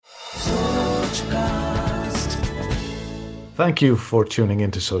Sochcast. Thank you for tuning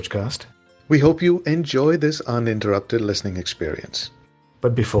into Sochcast. We hope you enjoy this uninterrupted listening experience.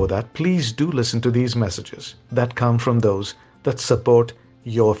 But before that, please do listen to these messages that come from those that support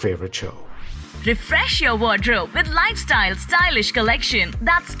your favorite show. Refresh your wardrobe with lifestyle stylish collection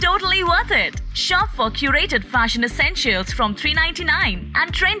that's totally worth it. Shop for curated fashion essentials from $3.99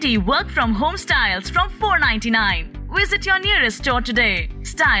 and trendy work from home styles from $4.99. Visit your nearest store today.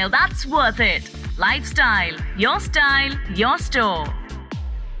 Style that's worth it. Lifestyle, your store.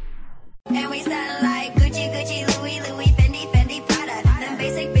 And we sound like Gucci, Louis, Fendi, Prada. Them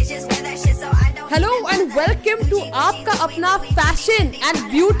basic bitches wear that shit, so I don't. Hello and welcome to आपका अपना fashion and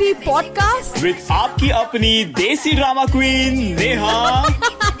beauty podcast with आपकी अपनी देसी drama queen Neha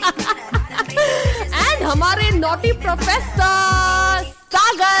and हमारे naughty professor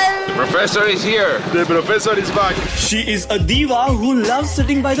Sagar. Professor is here. The professor is back. She is a diva who loves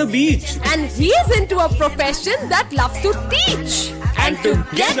sitting by the beach. And he is into a profession that loves to teach. And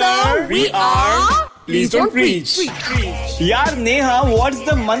together we are Please Don't Preach. Yaar Neha, what's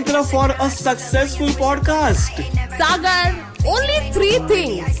the mantra for a successful podcast? Sagar, only 3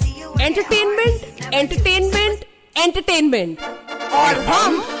 things. Entertainment. और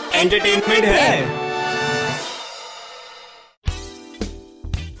हम entertainment है.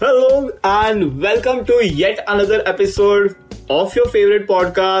 Hello and welcome to yet another episode of your favorite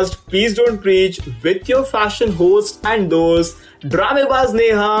podcast, Please Don't Preach, with your fashion host and those dramebaz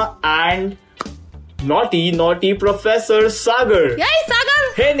Neha and naughty Professor Sagar. Hey Sagar!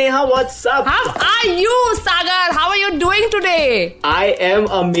 Hey Neha, what's up? How are you, Sagar? How are you doing today? I am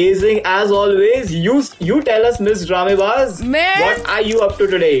amazing as always. You tell us, Miss Dramebaz, what are you up to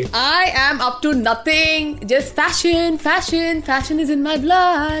today? I am up to nothing. Just fashion. Fashion is in my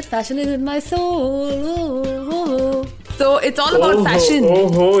blood. Fashion is in my soul. So it's all about fashion.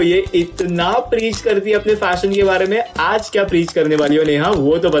 ये इतना preach करती है अपने fashion के बारे में. आज क्या preach करने वाली हो नेहा?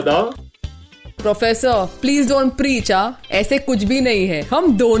 वो तो बताओ. Professor please don't preach. ऐसे कुछ भी नहीं है.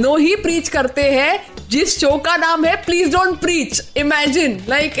 हम दोनों ही प्रीच करते हैं जिस शो का नाम है please don't preach. Imagine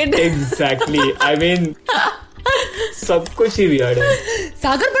like it. Exactly. I mean सब कुछ ही वियर्ड है.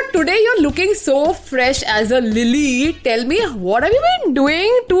 सागर, but today you are looking so fresh as a lily. Tell me what have you been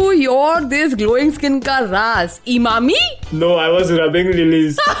doing to your this glowing skin का राज? Emami? No, I was rubbing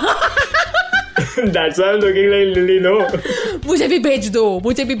lilies. That's why I'm looking like Lily, no? मुझे भी भेज दो.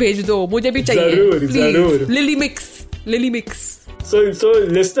 मुझे भी चाहिए. जरूर. Lily mix. So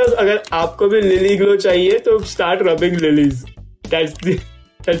listeners, अगर आपको भी Lily glow चाहिए तो start rubbing lilies. That's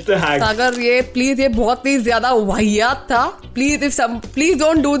the hack. सागर, ये बहुत ही ज्यादा वाहियात था. Please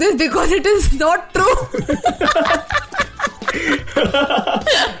don't do this because it is not true.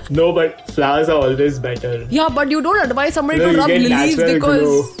 No, but flowers are always better. Yeah, but you don't advise somebody to rub lilies because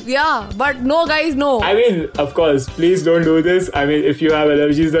glow. Yeah, but no guys, no. I mean, of course, please don't do this. I mean, if you have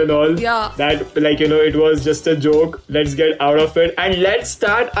allergies and all, that it was just a joke. Let's get out of it and let's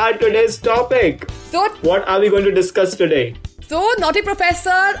start our today's topic. So, what are we going to discuss today? So, naughty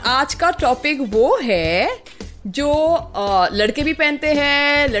professor, आज का topic वो है जो लड़के भी पहनते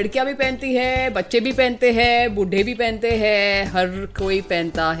हैं, लड़कियां भी पहनती है, बच्चे भी पहनते हैं, बूढ़े भी पहनते हैं, हर कोई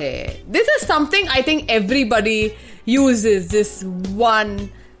पहनता है. This is something I think everybody uses, this one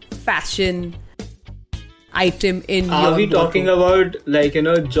fashion item in your Are we talking about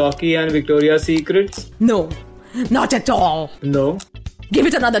Jockey and Victoria's Secrets? No, not at all. No? Give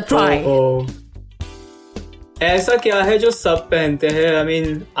it another try. Oh. ऐसा क्या है जो सब पहनते हैं? I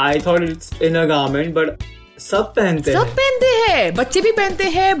mean, I thought it's in a garment, but सब पहनते हैं. बच्चे भी पहनते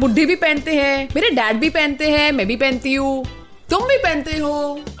हैं, बुढ़े भी पहनते हैं, मेरे डैड भी पहनते हैं, मैं भी पहनती हूँ, तुम भी पहनते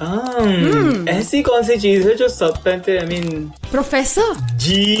हो. ऐसी कौन सी चीज है जो सब पहनते हैं? I mean, professor,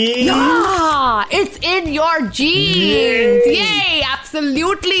 jeans. Yeah, it's in your jeans. Yay,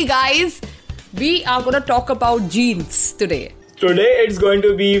 absolutely, guys. We are going to talk about jeans today. Today it's going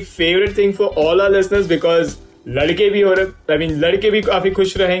to be favorite thing for all our listeners because लड़के भी काफी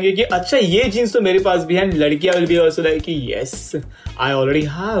खुश रहेंगे कि अच्छा ये jeans तो मेरे पास भी है. लड़कियां will be also like yes, I already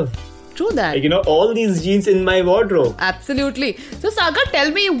have. True that. All these jeans in my wardrobe. Absolutely. So Sagar,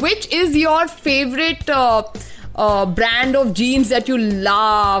 tell me, which is your favorite brand of jeans that you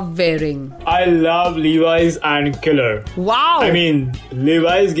love wearing? I love Levi's and Killer. Wow. I mean,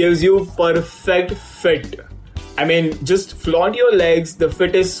 Levi's gives you perfect fit. I mean, just flaunt your legs. The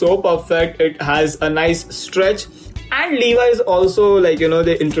fit is so perfect. It has a nice stretch. And Levi's also,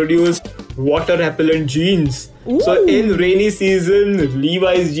 they introduced water repellent jeans. Ooh. So in rainy season,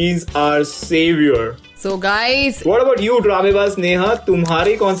 Levi's jeans are savior. So guys, What about you, ड्रामेबाज नेहा?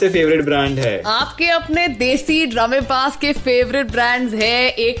 तुम्हारे कौन से favourite brand है? आपके अपने देसी ड्रामेबाज के favourite brands है.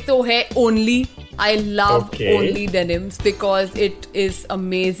 एक तो है only. I love only denims because it is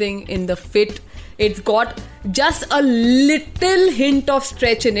amazing in the fit. It's got just a little hint of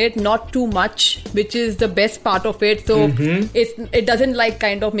stretch in it, not too much, which is the best part of it. So it doesn't like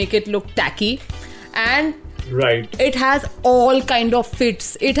kind of make it look tacky. And Right. it has all kind of fits.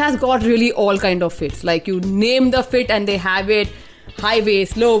 It has got really all kind of fits. Like you name the fit and they have it. High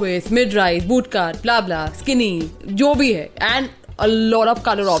waist, low waist, mid rise, boot cut, blah blah, skinny, jo bhi hai. And a lot of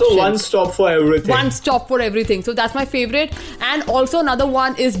color options. So one stop for everything. One stop for everything. So that's my favorite. And also another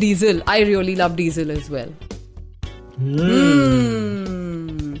one is Diesel. I really love Diesel as well.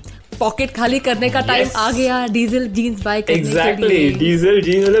 Pocket खाली करने का time आ गया. Diesel jeans bye करने Exactly. के लिए. Diesel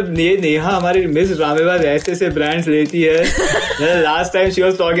jeans मतलब ये नेहा हमारी मिस ड्रामेबाज ऐसे से ब्रांड्स लेती है. Last time she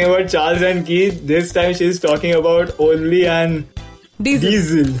was talking about Charles and Keith. This time she is talking about only and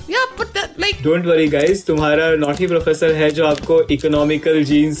Diesel. Yeah, but like Don't worry guys, तुम्हारा नॉटी प्रोफेसर है जो आपको इकोनॉमिकल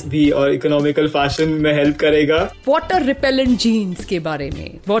जीन्स भी और इकोनॉमिकल फैशन में help करेगा. Water repellent jeans के बारे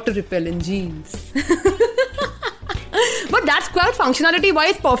में. Water repellent jeans. But that's quite functionality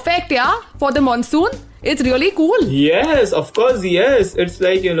wise perfect, yeah, for the monsoon. It's really cool. Yes, of course, yes. It's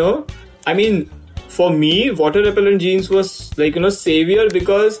like, I mean, for me, water repellent jeans was like, savior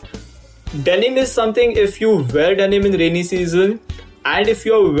because denim is something, if you wear denim in rainy season and if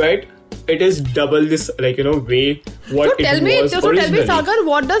you're wet, it is double this, like, weight what So it tell me, originally. Sagar,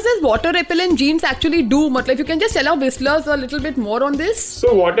 what does this water repellent jeans actually do? If you can just tell our listeners a little bit more on this.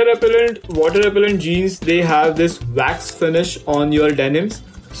 So water repellent jeans, they have this wax finish on your denims.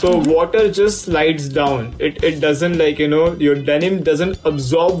 So water just slides down. It doesn't like, your denim doesn't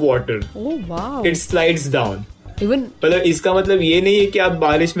absorb water. Oh wow. It slides down. Even मतलब इसका मतलब ये नहीं है कि आप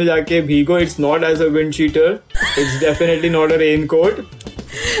बारिश में जाके भीगो. It's not as a wind cheater. It's definitely not a raincoat.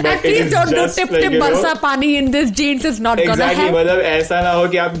 at least don't do tip बरसा पानी in this jeans is not gonna Exactly. happen. मतलब ऐसा ना हो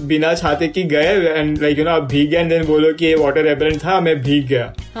कि आप बिना छाते की गए and like आप भीग गए and then बोलो कि ये water repellent था, मैं भीग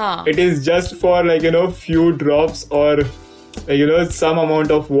गया. हाँ. It is just for like few drops or some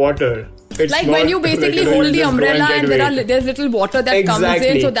amount of water. It's Like not, when you basically you hold the just go and umbrella get and wet. there's little water that comes in,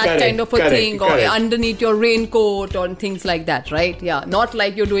 Exactly. so that Correct. kind of a Correct. thing, or Correct. underneath your raincoat or things like that, right? Yeah, not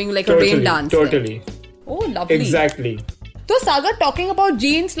like you're doing like a rain dance. Totally. Oh, lovely. Exactly. So Sagar, talking about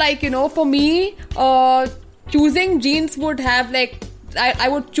jeans, like for me, choosing jeans would have like I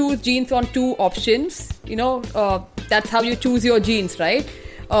would choose jeans on two options. That's how you choose your jeans, right?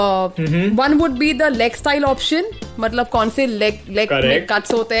 One would be the leg style option, मतलब कौन से leg में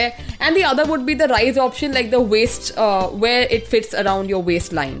cuts होते हैं, and the other would be the rise option, like the waist, where it fits around your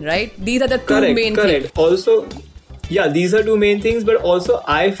waistline, right? These are the two main things. Also, yeah, these are two main things, but also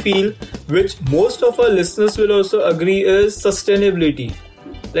I feel, which most of our listeners will also agree, is sustainability.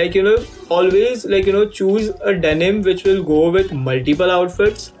 Like, always, like, choose a denim which will go with multiple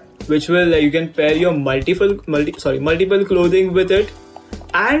outfits, which will, like, you can pair your multiple clothing with it,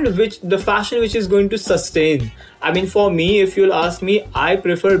 and the fashion which is going to sustain. I mean, for me, if you'll ask me, I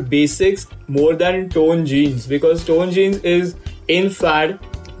prefer basics more than tone jeans, because tone jeans is in fad,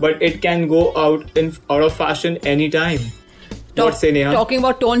 but it can go out of fashion anytime. What say, Neha? Talking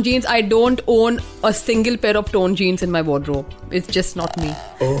about tone jeans, I don't own a single pair of tone jeans in my wardrobe. It's just not me.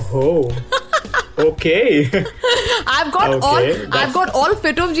 Oh. Okay. I've got all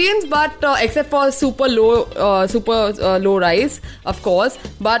fit of jeans, but except for super low rise, of course.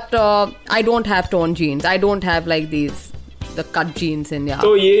 But I don't have tone jeans. I don't have like the cut jeans in.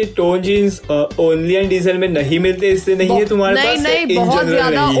 तो ये tone jeans only and diesel में नहीं मिलते, इससे नहीं है तुम्हारे पास? नहीं, बहुत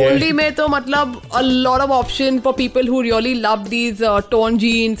ज्यादा. Only में तो मतलब a lot of option for people who really love these tone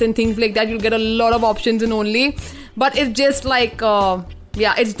jeans and things like that. You'll get a lot of options in only, but it's just like.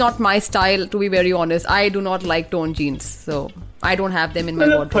 It's not my style, to be very honest. I do not like tone jeans, so I don't have them in my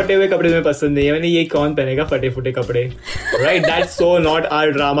wardrobe. फटे हुए कपड़े में पसंद नहीं है. मैंने ये कौन पहनेगा फटे फुटे कपड़े? Right, that's so not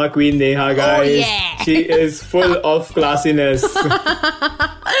our drama queen Neha, guys. Oh, yeah. She is full of classiness.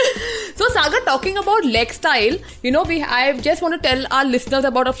 So Sagar, talking about leg style, I just want to tell our listeners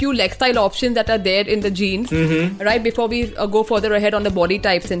about a few leg style options that are there in the jeans, right? Before we go further ahead on the body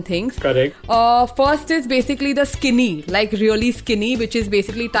types and things. Correct. First is basically the skinny, like really skinny, which is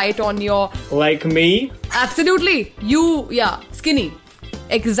basically tight on your... Like me? Absolutely. Skinny.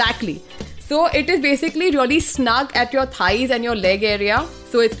 Exactly. So it is basically really snug at your thighs and your leg area.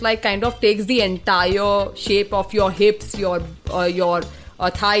 So it's like kind of takes the entire shape of your hips, your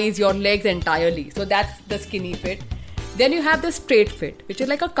thighs, your legs entirely. So that's the skinny fit. Then you have the straight fit, which is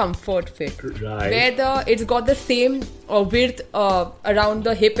like a comfort fit, Right. where it's got the same width around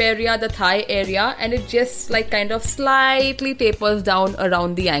the hip area, the thigh area, and it just like kind of slightly tapers down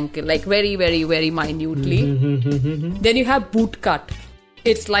around the ankle, like very, very, very minutely. Then you have boot cut.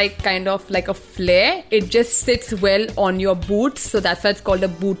 It's like kind of like a flare. It just sits well on your boots, so that's why it's called a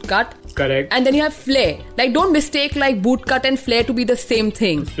boot cut. Correct. And then you have flare. Like, don't mistake like boot cut and flare to be the same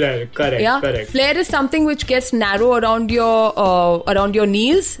thing. Flare, correct, Yeah, correct. flare is something which gets narrow around your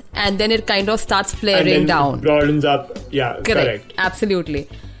knees, and then it kind of starts And flaring then down. broadens up. Yeah, correct. Absolutely.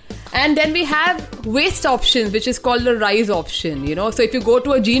 And then we have waist options, which is called the rise option, you know. So if you go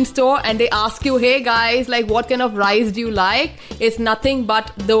to a jean store and they ask you, hey guys, like what kind of rise do you like? It's nothing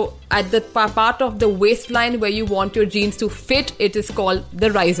but at the part of the waistline where you want your jeans to fit, it is called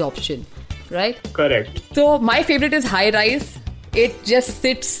the rise option, right? Correct. So my favorite is high rise. It just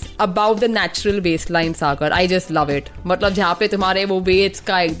sits above the natural waistline, Sagar. I just love it. मतलब जहाँ पे तुम्हारे वो weights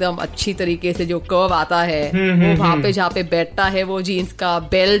का एकदम अच्छी तरीके से जो कर्व आता है, वो वहाँ पे जहाँ पे बैठता है वो जीन्स का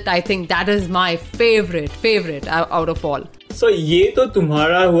belt, I think that is my favorite out of all. So ये तो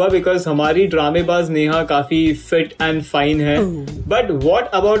तुम्हारा हुआ because हमारी ड्रामेबाज नेहा काफी फिट एंड फाइन है. But what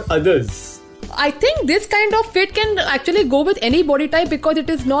about others? I think this kind of fit can actually go with any body type because it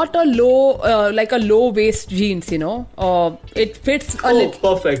is not a low waist jeans, you know. It fits a little.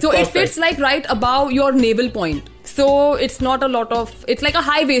 Perfect. So perfect. it fits like right above your navel point. So it's not a lot of. It's like a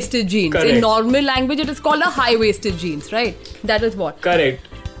high waisted jeans. Correct. In normal language, it is called a high waisted jeans, right? That is what. Correct.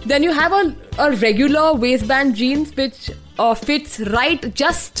 Then you have a regular waistband jeans which fits right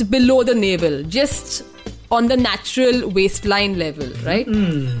just below the navel, just on the natural waistline level, right?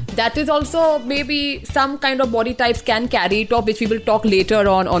 That is also maybe some kind of body types can carry it off, which we will talk later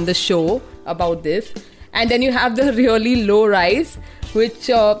on the show about this. And then you have the really low rise, which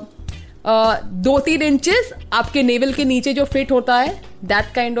 2-3 inches आपके navel के नीचे जो fit होता है,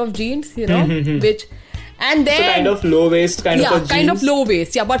 that kind of jeans, you know, which. And then, so kind of low waist kind of a jeans. Yeah, kind of low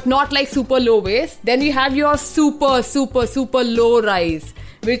waist, yeah, but not like super low waist. Then you have your super low rise,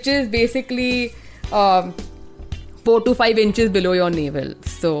 which is basically 4 to 5 inches below your navel.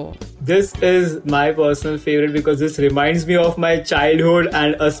 So this is my personal favorite because this reminds me of my childhood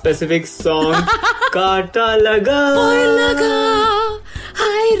and a specific song. Kaata laga, ओए लगा,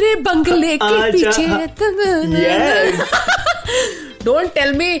 हाय रे बंगले के पीछे. Yes. Don't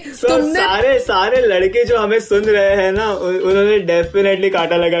tell me. So सारे लड़के जो हमें सुन रहे हैं ना, उन्होंने डेफिनेटली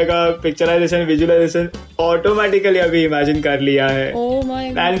काटा लगा का पिक्चराइजेशन विजुअलाइजेशन ऑटोमेटिकली अभी इमेजिन कर लिया है. Oh my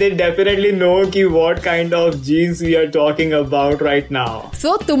God. And they definitely know कि what kind of jeans we are talking about right now.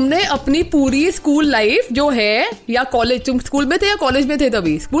 So तुमने अपनी पूरी स्कूल लाइफ जो है या कॉलेज, तुम स्कूल में थे या कॉलेज में थे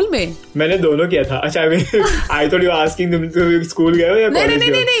तभी? स्कूल में मैंने दोनों किया था. अच्छा, I thought you were asking तुम स्कूल गए हो या कॉलेज गए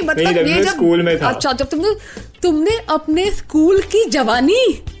हो? नहीं, मतलब ये जब स्कूल में था. अच्छा, जब तुमने अपने स्कूल की जवानी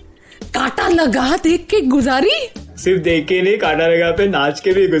काटा लगा देख के गुजारी? सिर्फ देख के नहीं, काटा लगा पे नाच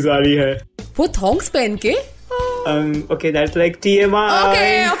के भी गुजारी है. वो थॉन्ग्स पहन के? Okay, that's like TMI.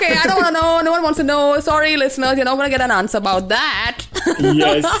 Okay, I don't want to know. No one wants to know. Sorry, listeners, you're not going to get an answer about that.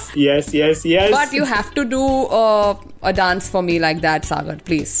 Yes. But you have to do a dance for me like that, Sagar,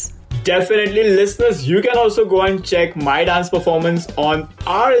 please. Definitely, listeners, you can also go and check my dance performance on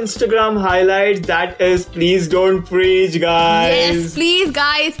our Instagram highlights. That is Please Don't Preach, guys. Yes, please,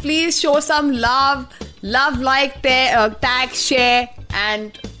 guys, please show some love. Love, like, tag, share,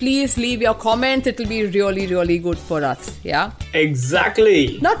 and please leave your comments. It will be really, really good for us. Yeah.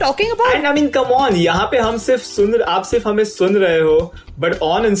 Exactly. Now talking about. And I mean, come on. यहाँ पे हम आप सिर्फ हमें सुन रहे हो. But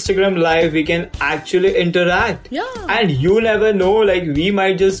on Instagram Live, we can actually interact. Yeah. And you never know, like we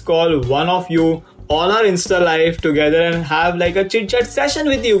might just call one of you on our Insta Live together and have like a chit-chat session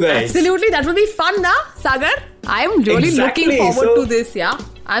with you guys. Absolutely. That will be fun, na, Sagar? I'm really looking forward to this, yeah.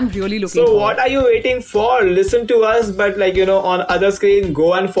 I'm really looking forward. So what are you waiting for? Listen to us, but like, you know, on other screen,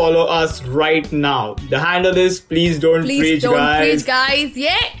 go and follow us right now. The handle is Please Don't Preach, guys.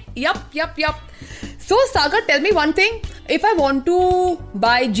 Yeah. Yup. So, Sagar, tell me one thing. If I want to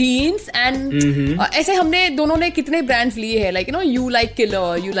buy jeans and ऐसे हमने दोनों ने कितने brands लिए हैं, like, you know, you like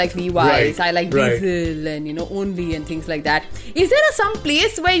Killer, you like Levi's, I like Diesel and, you know, Only and things like that. Is there some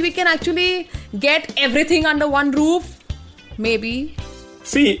place where we can actually get everything under one roof? Maybe.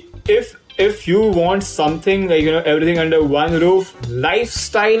 See, if you want something like, you know, everything under one roof,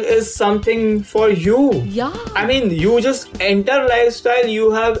 lifestyle is something for you. Yeah. I mean, you just enter lifestyle,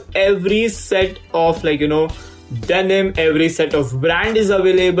 you have every set of like, you know, denim, every set of brand is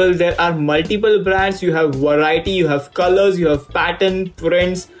available. There are multiple brands, you have variety, you have colors, you have pattern,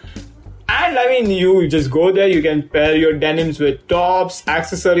 prints. And I mean, you just go there, you can pair your denims with tops,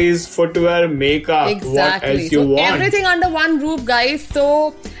 accessories, footwear, makeup, what else you want. Everything under one roof, guys.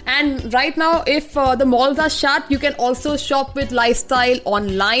 So, and right now, if the malls are shut, you can also shop with Lifestyle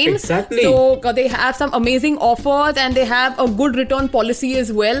online. Exactly. So, they have some amazing offers and they have a good return policy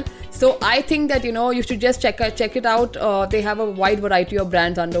as well. So, I think that, you should just check it out. They have a wide variety of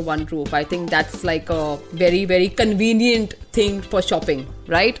brands under one roof. I think that's like a very, very convenient thing for shopping,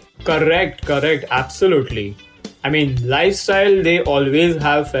 right? Correct, absolutely. I mean, Lifestyle, they always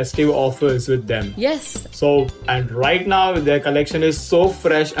have festive offers with them. Yes. So, and right now their collection is so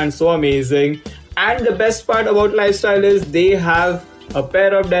fresh and so amazing. And the best part about Lifestyle is they have a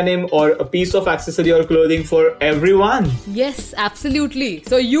pair of denim or a piece of accessory or clothing for everyone. Yes, absolutely.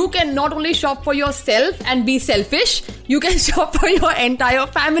 So you can not only shop for yourself and be selfish, you can shop for your entire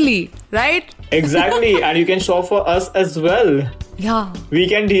family, right? Exactly. And you can shop for us as well. Yeah. We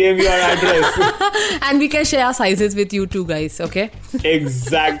can DM your address. And we can share our sizes with you too, guys, okay?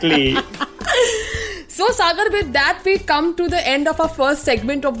 Exactly. So, Sagar, with that, we come to the end of our first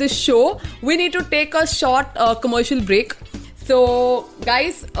segment of this show. We need to take a short commercial break. So,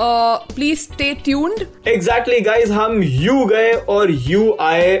 guys, please stay tuned. Exactly, guys. हम यू गए और you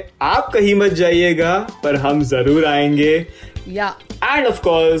आए. आप कहीं मत जाइएगा, पर हम जरूर आएंगे. Yeah. And of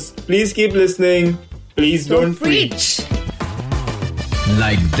course, please keep listening. Please don't preach.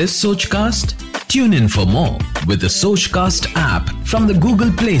 Like this Sochcast? Tune in for more with the Sochcast app from the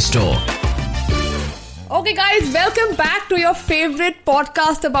Google Play Store. Okay, guys, welcome back to your favorite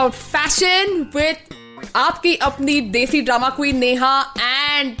podcast about fashion with आपकी अपनी देसी drama queen Neha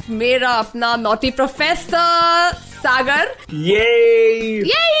and मेरा अपना naughty professor Sagar. Yay!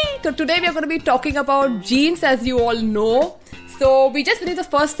 So today we are going to be talking about jeans, as you all know. So we just finished the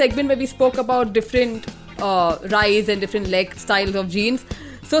first segment where we spoke about different rise and different leg styles of jeans.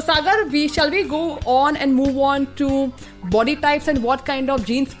 So Sagar, shall we go on and move on to body types and what kind of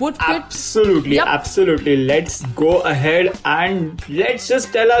jeans would fit? Absolutely, Yep. absolutely. Let's go ahead and let's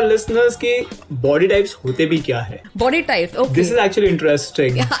just tell our listeners कि body types होते भी क्या है. Body types, okay. This is actually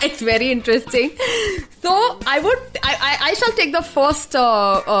interesting. Yeah, it's very interesting. So I shall take the first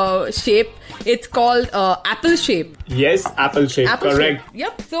shape. It's called apple shape. Yes, apple shape. Apple correct. shape.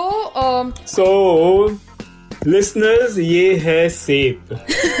 Yep. So listeners, ये है shape.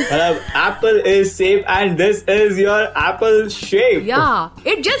 Apple is shape and this is your apple shape. Yeah,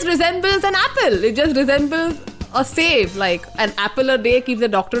 it just resembles an apple. It just resembles a save. Like an apple a day keeps the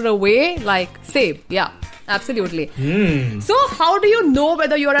doctor away. Like save. Yeah, absolutely. So how do you know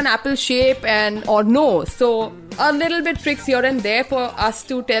whether you're an apple shape or no? So a little bit tricks here and there for us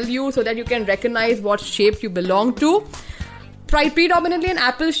to tell you so that you can recognize what shape you belong to. Predominantly an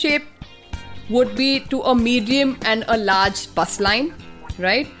apple shape would be to a medium and a large bust line,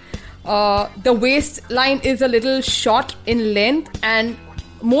 right? The waistline is a little short in length, and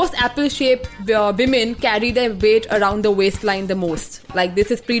most apple-shaped women carry their weight around the waistline the most. Like this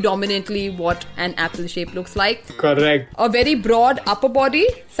is predominantly what an apple shape looks like. Correct. A very broad upper body,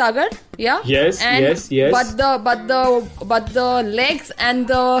 Sagar. Yeah. Yes. But the legs and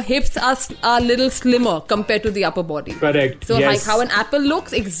the hips are a little slimmer compared to the upper body. Correct. So yes. like how an apple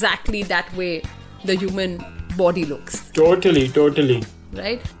looks, exactly that way the human body looks. Totally.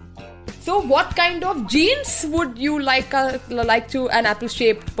 Right. So what kind of jeans would you like to an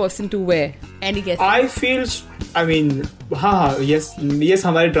apple-shaped person to wear? Any guesses? I feel, yes,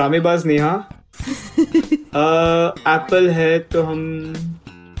 हमारे ड्रामेबाज Neha Apple है तो हम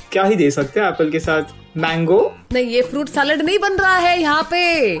क्या ही दे सकते हैं Apple के साथ. Mango. नहीं, ये फ्रूट सैलेड नहीं बन रहा है यहाँ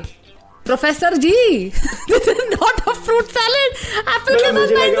पे professor ji. This is not a fruit salad. Apple के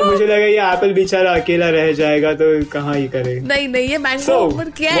साथ मैंगो. मुझे लगा ये एप्पल बेचारा अकेला रह जाएगा तो कहाँ ही करे. नहीं ये मैंगो ऊपर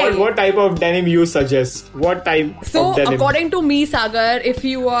क्या है? What type of denim you suggest? What type of denim? According to me, Sagar, if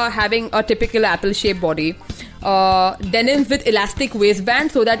you are having a typical apple-shaped body, denims with elastic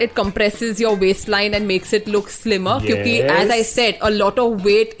waistband so that it compresses your waistline and makes it look slimmer. Because as I said, a lot of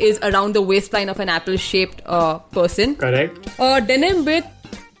weight is around the waistline of an apple-shaped person. Correct. Denim with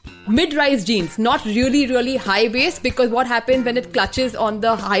mid-rise jeans, not really high waist, because what happens when it clutches on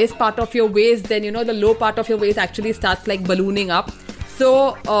the highest part of your waist, then the low part of your waist actually starts like ballooning up.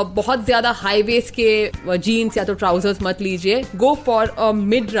 So बहुत ज़्यादा high waist के jeans या तो trousers मत लीजिए. Go for a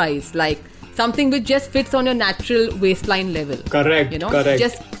mid-rise, like something which just fits on your natural waistline level. Correct.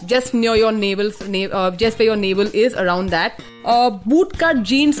 Correct. Just near your navel, just where your navel is, around that. Boot cut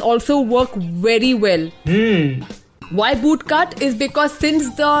jeans also work very well. Why boot cut is because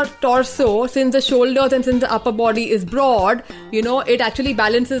since the torso, since the shoulders and since the upper body is broad, it actually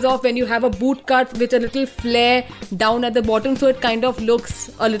balances off when you have a boot cut with a little flare down at the bottom, so it kind of looks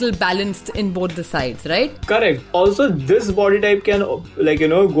a little balanced in both the sides, right? Correct. Also, this body type can go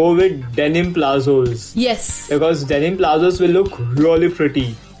with denim plazos. Yes. Because denim plazos will look really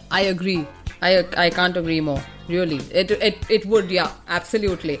pretty. I agree. I can't agree more. Really. It would, yeah,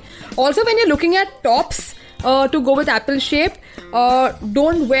 absolutely. Also, when you're looking at tops, to go with apple shape,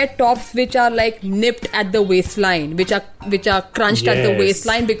 don't wear tops which are like nipped at the waistline, which are crunched at the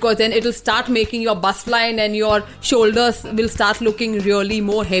waistline, because then it'll start making your bust line and your shoulders will start looking really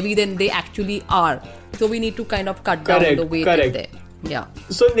more heavy than they actually are. So we need to kind of cut down the weight there. Yeah.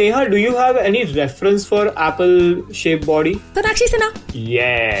 So Neha, do you have any reference for apple shaped body? Sonakshi Sinha.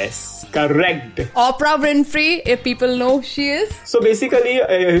 Yes, correct. Oprah Winfrey, if people know who she is. So basically,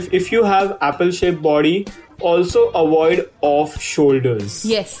 if you have apple shaped body, also avoid off shoulders.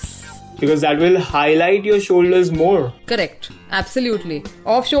 Yes. Because that will highlight your shoulders more. Correct. Absolutely.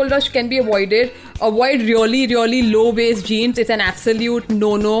 Off shoulders can be avoided. Avoid really, really low waist jeans. It's an absolute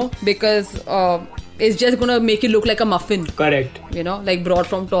no-no, because it's just gonna make you look like a muffin. Correct. Like broad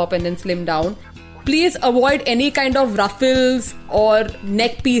from top and then slim down. Please avoid any kind of ruffles or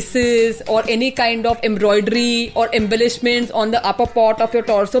neck pieces or any kind of embroidery or embellishments on the upper part of your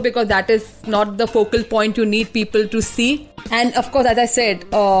torso, because that is not the focal point you need people to see. And of course, as I said,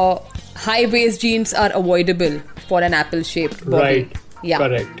 high waist jeans are avoidable for an apple shaped body. Right. Yeah.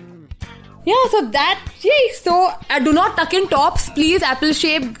 Correct. Yeah, so do not tuck in tops, please. Apple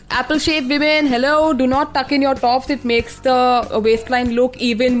shaped women, hello, do not tuck in your tops. It makes the waistline look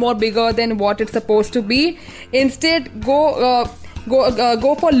even more bigger than what it's supposed to be. Instead, go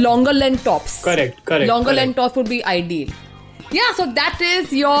for longer length tops. Correct. Longer length tops would be ideal. Yeah, so that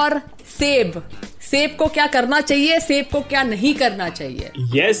is your save. Save को क्या करना चाहिए, save को क्या नहीं करना चाहिए.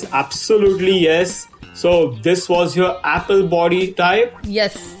 Yes, absolutely yes. So this was your apple body type.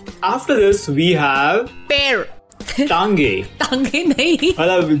 Yes. After this, we have पेड़. टांगे. टांगे नहीं.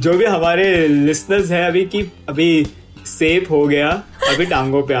 मतलब जो भी हमारे listeners हैं अभी सेब हो गया, अभी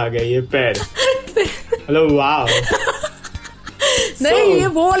टांगों पे आ गया ये पैर. मतलब वाव. नहीं, ये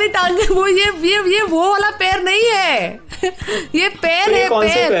वो वाली टांगे, ये वो वाला पैर नहीं है. ये पैर है,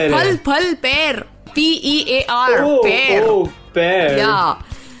 पैर. फल पैर. PEAR. पैर. Oh, पैर. Yeah.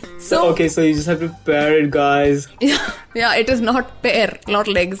 So you just have to pair it, guys. Yeah, it is not pear, not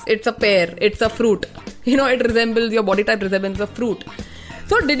legs. It's a pear. It's a fruit. It resembles, your body type resembles a fruit.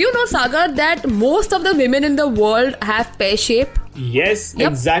 So did you know, Sagar, that most of the women in the world have pear shape? Yes,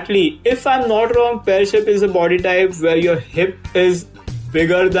 exactly. If I'm not wrong, pear shape is a body type where your hip is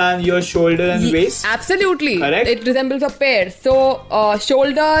bigger than your shoulder and waist. Absolutely. Correct? It resembles a pear. So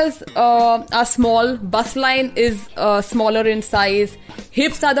shoulders are small, bust line is smaller in size,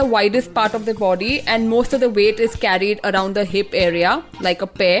 hips are the widest part of the body, and most of the weight is carried around the hip area like a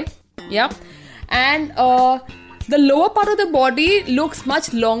pear. Yeah. And the lower part of the body looks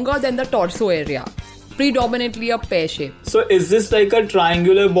much longer than the torso area. Predominantly a pear shape. So is this like a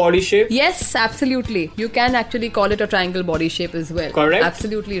triangular body shape? Yes, absolutely. You can actually call it a triangle body shape as well. Correct.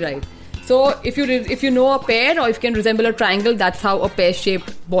 Absolutely right. So if you know a pear, or if you can resemble a triangle, that's how a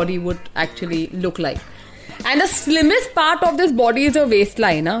pear-shaped body would actually look like. And the slimmest part of this body is a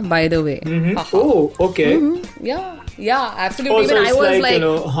waistline, by the way. Mm-hmm. Oh, okay. Mm-hmm. Yeah, absolutely. Also, even I was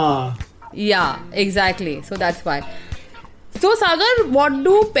like Yeah, exactly. So that's why. So Sagar, what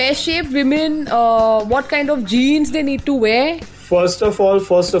do pear-shaped women, what kind of jeans they need to wear? First of all,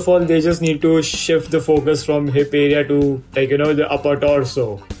 they just need to shift the focus from hip area to the upper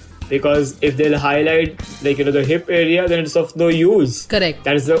torso. Because if they'll highlight the hip area, then it's of no use. Correct.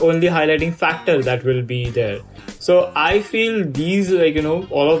 That is the only highlighting factor that will be there. So I feel these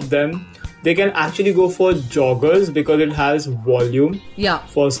all of them, they can actually go for joggers because it has volume. Yeah.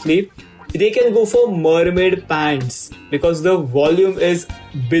 Firstly. They can go for mermaid pants because the volume is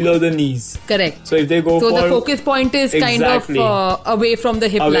below the knees. Correct. So if they go the focus point is kind of away from the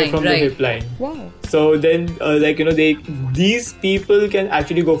hip line. Away from the hip line. Wow. So then, these people can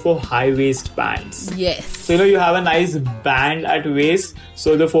actually go for high waist pants. Yes. So you have a nice band at waist.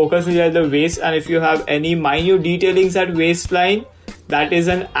 So the focus is at the waist, and if you have any minute detailings at waistline, that is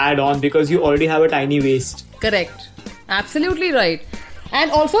an add-on because you already have a tiny waist. Correct. Absolutely right. And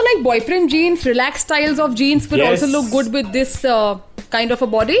also like boyfriend jeans, relaxed styles of jeans will also look good with this kind of a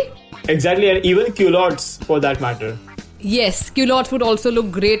body. Exactly, and even culottes for that matter. Yes, culottes would also look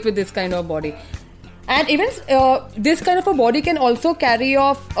great with this kind of body. And even this kind of a body can also carry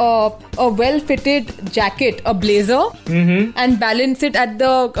off a well-fitted jacket, a blazer, and balance it at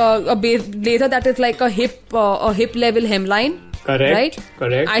the blazer that is like a hip level hemline. Correct. Right?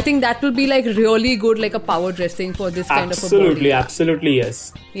 Correct. I think that will be like really good, like a power dressing for this kind of a body. Absolutely,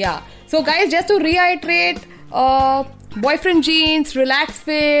 yes. Yeah. So guys, just to reiterate, boyfriend jeans, relaxed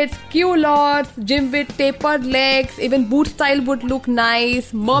fits, culottes, gym with tapered legs, even boot style would look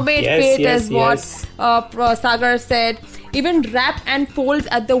nice. Mermaid fit as what Sagar said. Even wrap and folds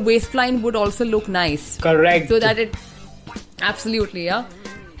at the waistline would also look nice. Correct. So that it... Absolutely, yeah.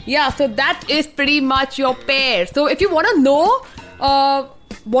 Yeah, so that is pretty much your pair. So if you want to know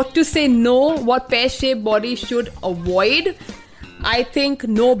what to say no, what pear-shaped body should avoid, I think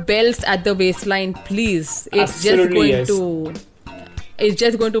no belts at the waistline, please. It's just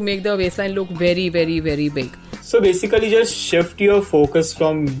going to make the waistline look very, very, very big. So basically just shift your focus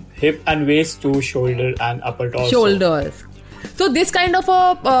from hip and waist to shoulder and upper torso. Shoulders. So this kind of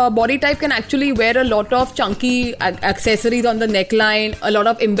a body type can actually wear a lot of chunky accessories on the neckline, a lot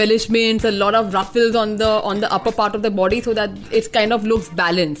of embellishments, a lot of ruffles on the upper part of the body, so that it kind of looks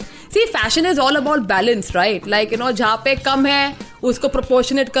balanced. See, fashion is all about balance, right? Like, जहाँ पे कम है उसको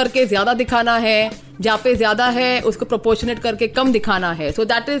proportionate करके ज़्यादा दिखाना है, जहाँ पे ज़्यादा है उसको proportionate करके कम दिखाना है. So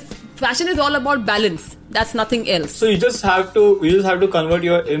that is, fashion is all about balance. That's nothing else. So you just have to convert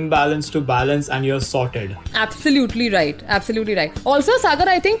your imbalance to balance and you're sorted. Absolutely right. Absolutely right. Also, Sagar,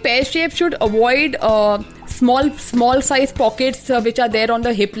 I think pear shape should avoid small size pockets which are there on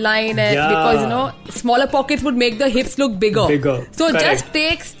the hip line, because smaller pockets would make the hips look bigger. So correct. Just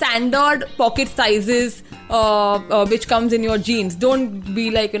take standard pocket sizes which comes in your jeans. Don't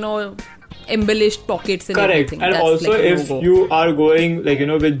be like embellished pockets and correct. everything. And that's also, like if you are going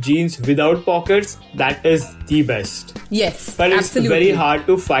with jeans without pockets, that is the best. Yes, but absolutely. It's very hard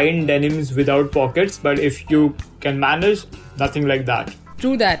to find denims without pockets, but if you can manage, nothing like that.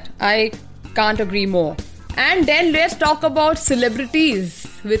 True that. I can't agree more. And then let's talk about celebrities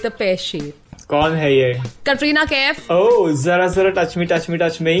with a pear shape. कौन है ये? Katrina Kaif. Oh, zara touch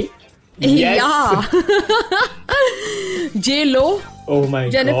me. Yes. Yeah. J-Lo. Oh my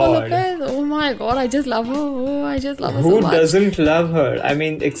Jennifer God. Lopez. Oh my God, I just love her. Oh, I just love her Who so much. doesn't love her? I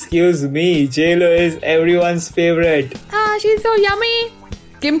mean, excuse me. J-Lo is everyone's favorite. She's so yummy.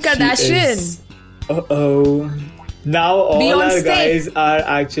 Kim Kardashian. Uh-oh. Now all Beyonce. our guys are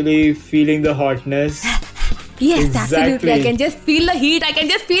actually feeling the hotness. Yes, exactly. Absolutely. I can just feel the heat. I can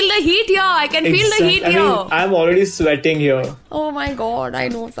feel the heat here. I mean, I'm already sweating here. Oh my God, I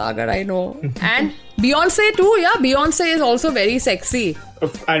know, Sagar, I know. And Beyonce too, yeah. Beyonce is also very sexy.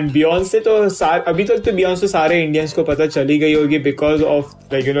 And Beyonce तो अभी तक तो Beyonce सारे Indians को पता चली गई होगी because of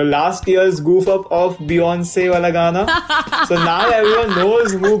last year's goof up of Beyonce वाला गाना. So now everyone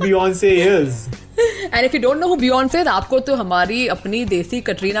knows who Beyonce is. And if you don't know who Beyonce is, आपको तो हमारी अपनी देसी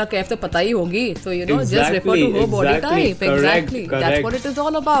कटरीना कैफ तो पता ही होगी. So just refer to her body type. Correct. That's what it is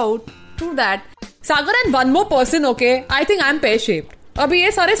all about. True that. Sagar, and one more person, okay? I think I'm pear shaped. अभी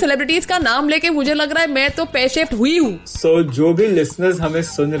ये सारे सेलिब्रिटीज का नाम लेके मुझे लग रहा है मैं तो pear shaped हुई हूँ. So जो भी listeners हमें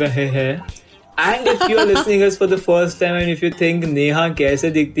सुन रहे हैं, and if you are listening us for the first time and if you think Neha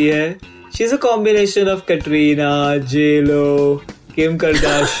कैसे दिखती है, she's a combination of Katrina, J-Lo, Kim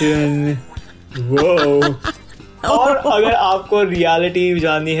Kardashian. Wow. और अगर आपको रियलिटी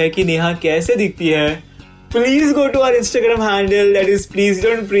जाननी है कि नेहा कैसे दिखती है, please go to our Instagram handle, that is please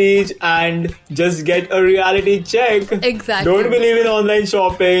don't preach, and just get a reality check. Exactly. Don't believe in online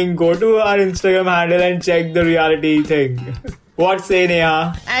shopping. Go to our Instagram handle and check the reality thing. What say,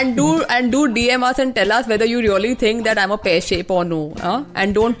 Neha? And do DM us and tell us whether you really think that I'm a pear shape or no.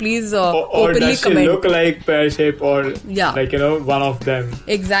 And don't please or openly does she comment. look like pear shape or one of them?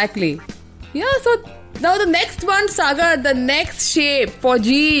 Exactly. Yeah, so now the next one, Sagar, the next shape for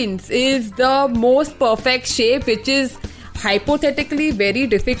jeans is the most perfect shape, which is hypothetically very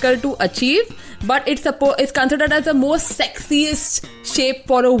difficult to achieve, but it's considered as the most sexiest shape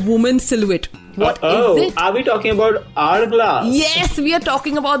for a woman's silhouette. What is it? Are we talking about hourglass? Yes, we are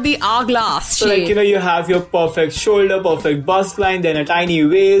talking about the hourglass shape. So you have your perfect shoulder, perfect bust line, then a tiny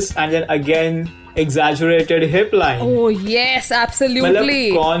waist, and then again exaggerated hip line. Oh yes, absolutely.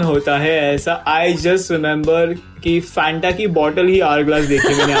 मतलब कौन होता है ऐसा? I just remember कि Fanta की bottle ही hourglass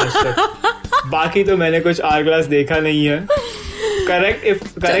देखी मैंने आज तक. बाकी तो मैंने कुछ hourglass देखा नहीं है.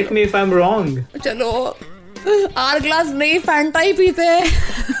 Correct me if I'm wrong. चलो hourglass नहीं Fanta ही पीते हैं.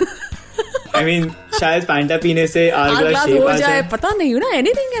 I mean, शायद Fanta पीने से hourglass shape हो आ जाए. पता नहीं ना,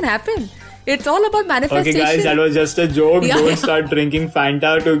 anything can happen. It's all about manifestation. Okay guys, that was just a joke. Yeah. Don't start drinking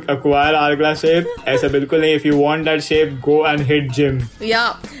Fanta to acquire hourglass shape. ऐसा बिल्कुल नहीं. If you want that shape, go and hit gym.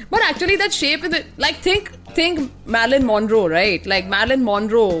 Yeah, but actually that shape is like think Marilyn Monroe, right? Like Marilyn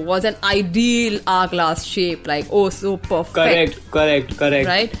Monroe was an ideal hourglass shape, like so perfect. Correct.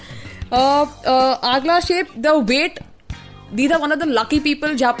 Right? Hourglass shape, the weight. These are one of the lucky people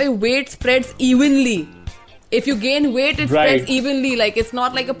जहाँ पे weight spreads evenly. If you gain weight, it spreads evenly. Like it's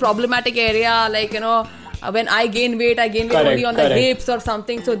not like a problematic area. Like when I gain weight only on the hips or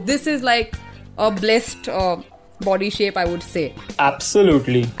something. So this is like a blessed body shape, I would say.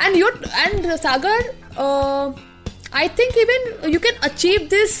 Absolutely. And Sagar, I think even you can achieve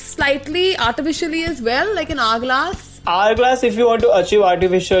this slightly artificially as well, like an hourglass. Hourglass, if you want to achieve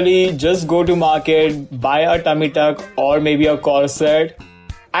artificially, just go to market, buy a tummy tuck or maybe a corset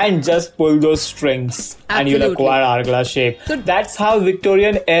and just pull those strings. Absolutely. And you'll acquire hourglass shape. So that's how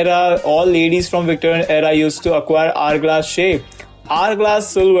Victorian era, all ladies from Victorian era used to acquire hourglass shape. Hourglass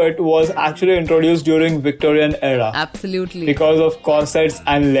silhouette was actually introduced during Victorian era. Absolutely. Because of corsets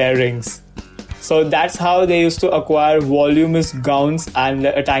and layerings. So that's how they used to acquire voluminous gowns and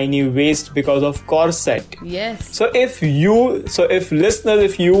a tiny waist because of corset. Yes. So if listeners,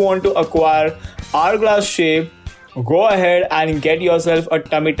 if you want to acquire hourglass shape, go ahead and get yourself a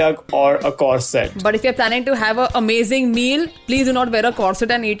tummy tuck or a corset. But if you're planning to have an amazing meal, please do not wear a corset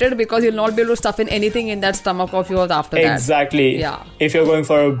and eat it because you'll not be able to stuff in anything in that stomach of yours after that. Exactly. Yeah. If you're going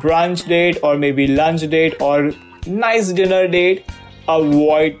for a brunch date or maybe lunch date or nice dinner date,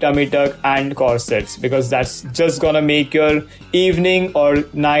 avoid tummy tuck and corsets because that's just gonna make your evening or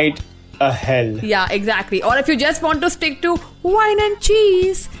night a hell. Yeah, exactly. Or if you just want to stick to wine and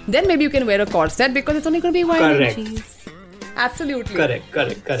cheese, then maybe you can wear a corset because it's only going to be wine and cheese. Absolutely.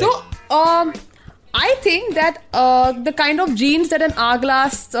 Correct. So, I think that the kind of jeans that an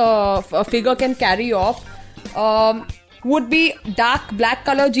hourglass figure can carry off would be dark black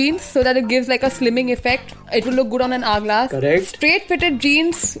color jeans so that it gives like a slimming effect. It will look good on an hourglass. Correct. Straight fitted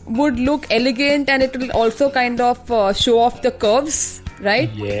jeans would look elegant and it will also kind of show off the curves,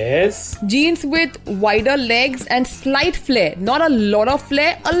 right? Yes. Jeans with wider legs and slight flare. Not a lot of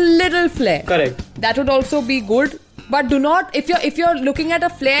flare, a little flare. Correct. That would also be good. But do not, if you're looking at a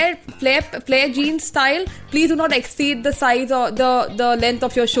flare jeans style, please do not exceed the size or the length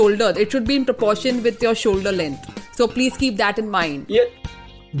of your shoulder. It should be in proportion with your shoulder length. So please keep that in mind. Yeah.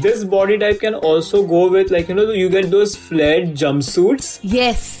 This body type can also go with you get those flared jumpsuits.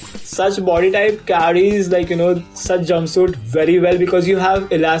 Yes. Such body type carries such jumpsuit very well because you have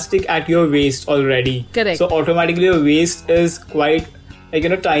elastic at your waist already. Correct. So automatically your waist is quite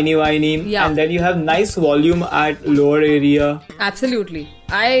tiny whiny. Yeah. And then you have nice volume at lower area. Absolutely.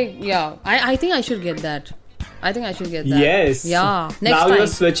 I think I should get that. Yes. Yeah. Next now time. you're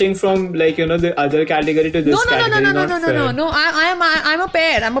switching from the other category to this category. No. I'm a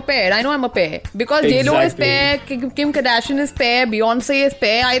pair. I know I'm a pair because J-Lo is pair, Kim Kardashian is pair, Beyonce is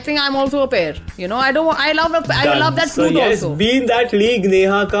pair. I think I'm also a pair. I love that so food yes, also. Be in that league,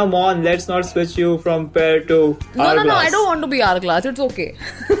 Neha. Come on, let's not switch you from pair to hourglass. No. I don't want to be hourglass. It's okay.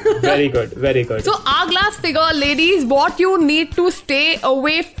 Very good. So hourglass figure, ladies, what you need to stay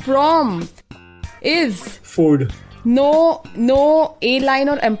away from is food. No A-line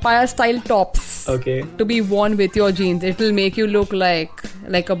or Empire style tops. Okay. To be worn with your jeans. It will make you look like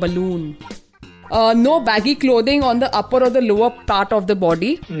a balloon. No baggy clothing on the upper or the lower part of the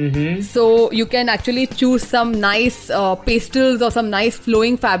body. Mm-hmm. So you can actually choose some nice pastels or some nice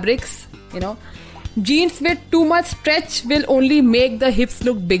flowing fabrics. Jeans with too much stretch will only make the hips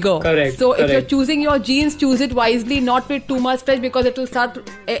look bigger. Correct. So if you're choosing your jeans, choose it wisely, not with too much stretch because it will start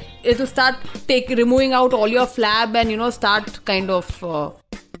removing out all your flab and start kind of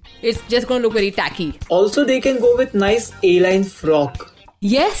it's just going to look very tacky. Also, they can go with nice A-line frock.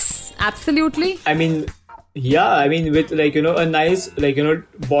 Yes, absolutely. With a nice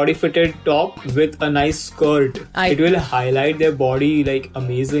body fitted top with a nice skirt. It will highlight their body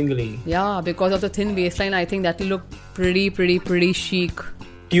amazingly. Yeah, because of the thin waistline, I think that will look pretty chic.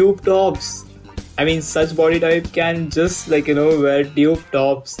 Tube tops. Such body type can just wear tube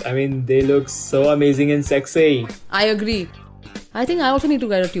tops. They look so amazing and sexy. I agree. I think I also need to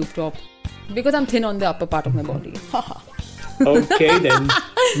wear a tube top because I'm thin on the upper part of my body. Okay then,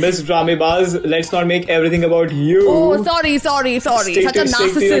 Miss Dramebaz, let's not make everything about you. Oh, sorry. Such a narcissist.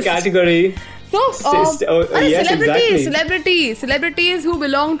 Stick to your category. So, yes, celebrities who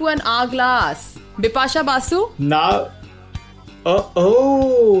belong to an hourglass. Bipasha Basu. Now,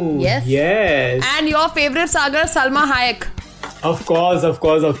 Yes. And your favorite Sagar, Salma Hayek. Of course.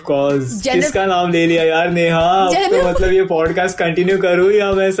 किसका नाम ले लिया यार नेहा? अब तो मतलब ये podcast continue करूँ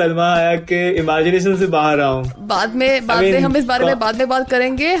या मैं सलमा हयाक के इमेजिनेशन से बाहर आऊँ? बाद में हम इस बारे में बाद में बात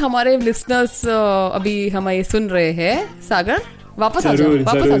करेंगे. हमारे लिसनर्स अभी हमें सुन रहे हैं. सागर वापस आ जाओ.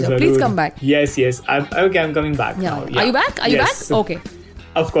 Please come back. Yes. I'm coming back now. Yeah. Are you back? Yes. Okay.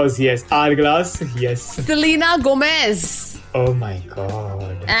 Of course, yes. Hourglass, yes. Selena Gomez. Oh my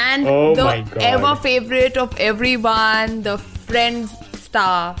god. And ever favorite of everyone, the Friends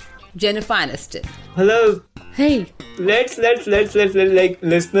star, Jennifer Aniston. Hello. Hey. Let's like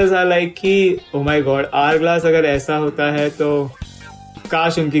listeners are like कि oh my god, Hourglass अगर ऐसा होता है तो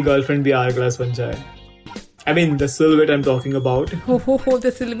काश उनकी girlfriend भी Hourglass बन जाए. I mean the silhouette I'm talking about. Oh,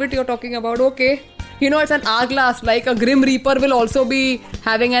 the silhouette you're talking about. Okay. You know, it's an hourglass. Like a Grim Reaper will also be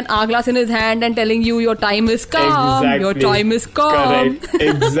having an hourglass in his hand and telling you your time is come. Exactly. Your time is come. Correct.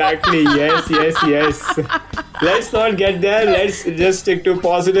 Exactly. Yes. Let's not get there. Let's just stick to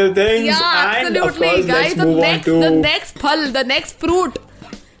positive things. Yeah, and absolutely. Of course, guys, let's move on to the next phal, the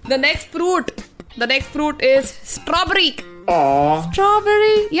next fruit is strawberry. Aww.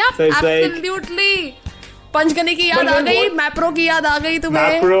 Strawberry. Yep, So it's absolutely. Panchgani की याद आ गई, मैप्रो की याद आ गई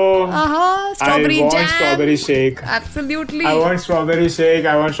तुम्हें? Mapro. Strawberry I want jam. strawberry shake. Absolutely. I want strawberry shake.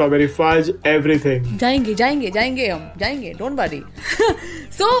 I want strawberry fudge. Everything. जाएंगे. Don't worry.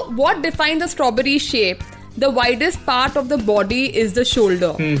 So, what defines the strawberry shape? The widest part of the body is the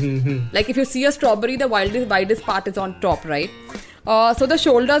shoulder. Like if you see a strawberry, the widest part is on top, right? So the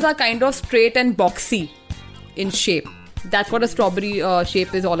shoulders are kind of straight and boxy in shape. That's what a strawberry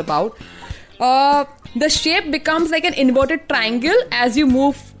shape is all about. The shape becomes like an inverted triangle as you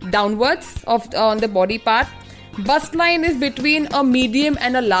move downwards on the body part. Bust line is between a medium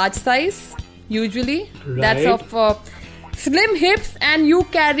and a large size, usually. Right. That's of slim hips, and you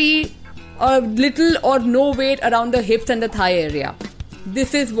carry a little or no weight around the hips and the thigh area.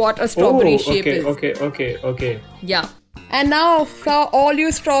 This is what a strawberry shape is. Okay. Yeah. And now for all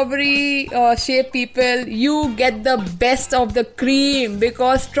you strawberry shaped people, you get the best of the cream,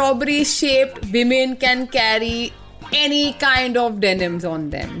 because strawberry shaped women can carry any kind of denims on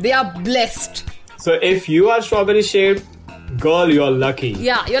them. They are blessed. So if you are strawberry shaped, girl, you're lucky.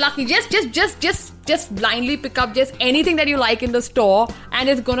 Yeah, you're lucky. Just blindly pick up just anything that you like in the store, and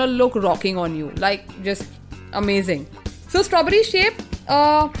it's gonna look rocking on you. Like, just amazing. So strawberry shape,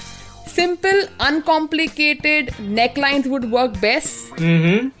 simple, uncomplicated necklines would work best.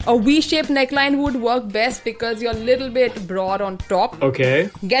 A V-shaped neckline would work best because you're a little bit broad on top. Okay.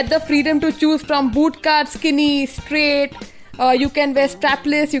 Get the freedom to choose from bootcut, skinny, straight. You can wear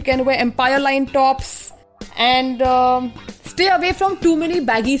strapless, you can wear empire line tops, and stay away from too many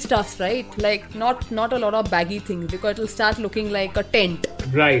baggy stuffs, right? Like not a lot of baggy things, because it'll start looking like a tent.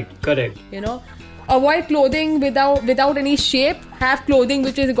 Right, correct. You know, avoid clothing without any shape. Have clothing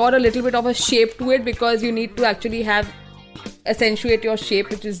which has got a little bit of a shape to it, because you need to actually accentuate your shape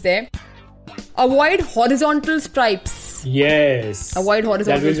which is there. Avoid horizontal stripes. Yes. Avoid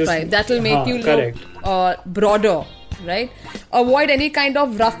horizontal stripes. That will make you look broader, right? Avoid any kind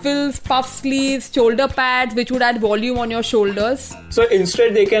of ruffles, puff sleeves, shoulder pads which would add volume on your shoulders. So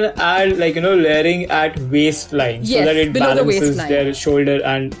instead they can add layering at waistline, Yes, so that it below the balances waistline. their shoulder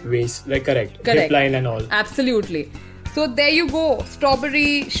and waist. Like correct. Hip line and all. Absolutely. So there you go.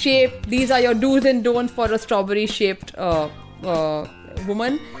 Strawberry shape. These are your do's and don'ts for a strawberry shaped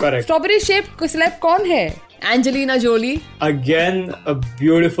woman. Correct. Strawberry shaped celeb कौन है? Angelina Jolie. Again, a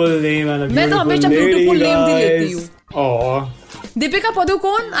beautiful name and a मैं तो beautiful हमेशा lady, beautiful names ही लेती guys. हूँ. Aww. Deepika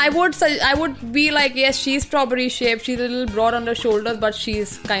Padukone, I would be like, yes, she's strawberry shaped. She's a little broad on the shoulders, but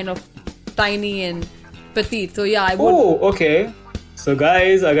she's kind of tiny and petite. So yeah, I would. Oh, okay. So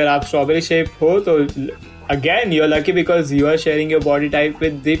guys, अगर आप strawberry shaped हो तो again you're lucky, because you are sharing your body type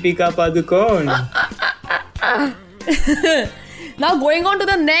with Deepika Padukone. Now going on to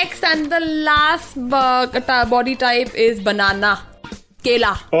the next and the last body type is banana.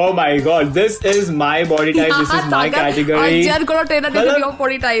 Kela. Oh my god, this is my body type. This is my category. Just gonna tell that this is your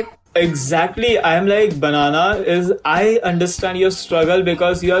body type. Exactly. I am like banana is. I understand your struggle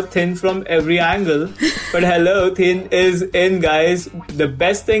because you are thin from every angle. But hello, thin is in, guys. The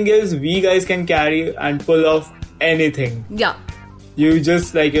best thing is we guys can carry and pull off anything. Yeah. You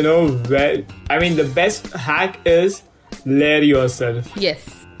just the best hack is layer yourself.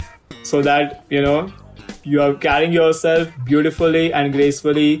 Yes. So that you are carrying yourself beautifully and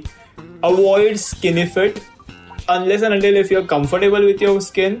gracefully. Avoid skinny fit. Unless and until if you're comfortable with your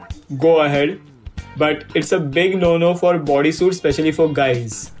skin, go ahead. But it's a big no-no for bodysuits, especially for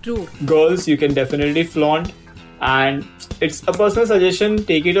guys. True. Girls, you can definitely flaunt. And it's a personal suggestion.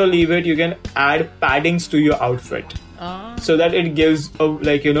 Take it or leave it. You can add paddings to your outfit. so that it gives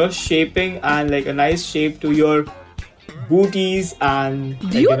a shaping and like a nice shape to your booties and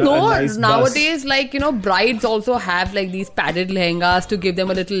Do you know a nice nowadays, brides also have like these padded lehengas to give them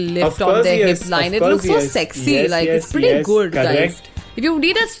a little lift on their hip line. It looks so sexy. It's pretty good, correct. guys. If you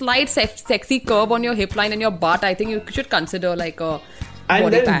need a slight sexy curve on your hip line and your butt, I think you should consider like a and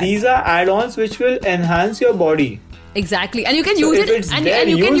body then pad. These are add-ons which will enhance your body. Exactly, and you can So use if it, it's and there,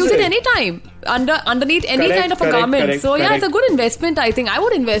 you can use use it it. anytime underneath any Correct, kind of a correct, garment. correct, So yeah, it's a correct. good investment. I think I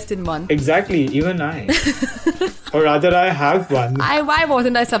would invest in one. Exactly, even I. Or rather, I have one. Why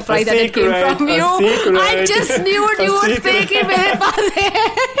wasn't I surprised A that it came secret, from a you? secret, I just knew a you would secret. fake it मेरे पास है.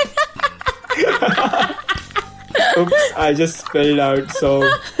 Oops, I just spelled out. So,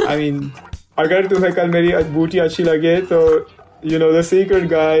 I mean, अगर तुम्हें कल मेरी बूटी अच्छी लगे तो you know the secret,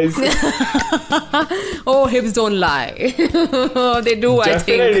 guys. Oh, hips don't lie. They do,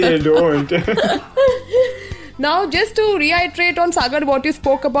 Definitely I they think. don't. Now, just to reiterate on Sagar, what you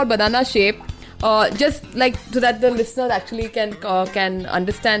spoke about banana shape, just like so that the listeners actually can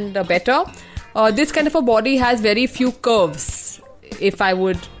understand better. This kind of a body has very few curves, if I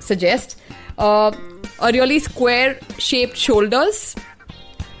would suggest. A really square shaped shoulders,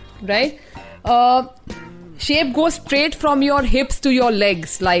 right? Shape goes straight from your hips to your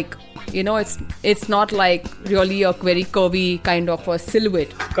legs, like, you know, it's not like really a very curvy kind of a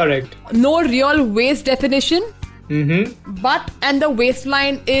silhouette. Correct. No real waist definition, but and the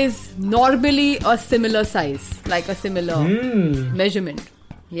waistline is normally a similar size, like a similar measurement.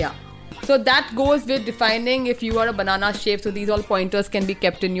 Yeah. So that goes with defining if you are a banana shape. So these all pointers can be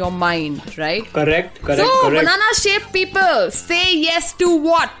kept in your mind, right? Correct. So banana shape people, say yes to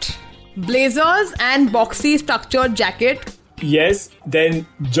what? Blazers and boxy structured jacket. Yes, then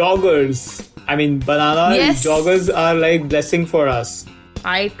joggers. I mean, banana Yes. joggers are like blessing for us.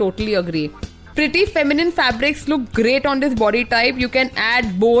 I totally agree. Pretty feminine fabrics look great on this body type. You can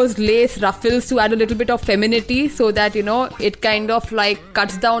add bows, lace, ruffles to add a little bit of femininity so that, you know, it kind of like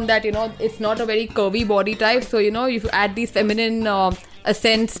cuts down that, you know, it's not a very curvy body type. So, you know, you add these feminine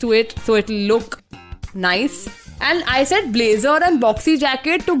accents to it so it'll look nice. And I said blazer and boxy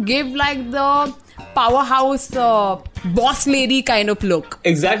jacket to give like the powerhouse boss lady kind of look.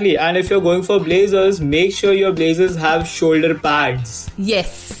 Exactly. And if you're going for blazers, make sure your blazers have shoulder pads.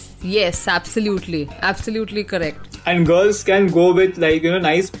 Yes, absolutely correct. And girls can go with like, you know,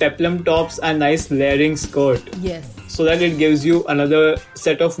 nice peplum tops and nice layering skirt. Yes, So that it gives you another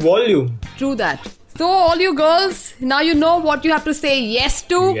set of volume. true that. So all you girls, now you know what you have to say yes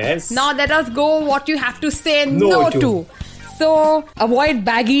to. Yes. Now let us go what you have to say No no to. to. So avoid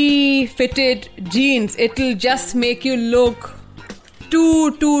baggy fitted jeans. It'll just make you look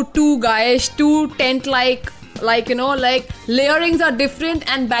too guyish, too tent like, you know, like layerings are different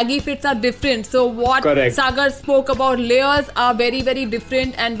and baggy fits are different. So what Correct. Sagar spoke about, layers are very, very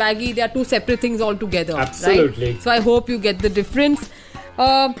different, and baggy, they are two separate things altogether. Absolutely. Right? So I hope you get the difference.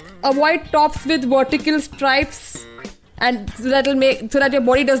 Avoid tops with vertical stripes, and so that your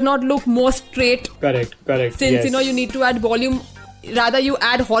body does not look more straight. Correct. Since Yes. you know you need to add volume, rather you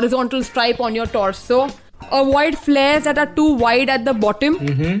add horizontal stripe on your torso. Avoid flares that are too wide at the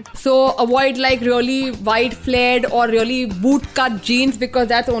bottom. So avoid like really wide flared or really boot cut jeans, because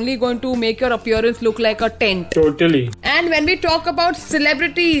that's only going to make your appearance look like a tent. Totally. And when we talk about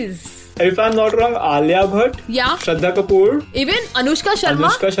celebrities, If I'm not wrong, Alia Bhatt, yeah, Shraddha Kapoor, even Anushka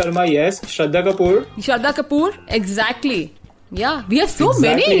Sharma, yes, Shraddha Kapoor. Shraddha Kapoor, exactly. Yeah, we have so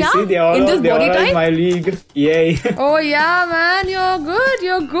Exactly. many, yeah, See, they all in this are, they body all are in type. my league. Yay. Oh yeah, man,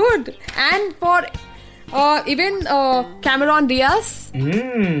 you're good. And for even Cameron Diaz,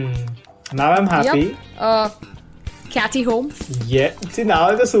 Now I'm happy. yep, Cathy Holmes, Yeah. See, now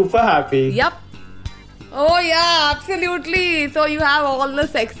I'm just super happy. yep. Oh yeah, absolutely. So you have all the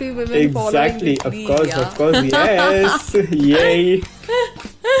sexy women following Exactly. this Of league, course, yes. Yay.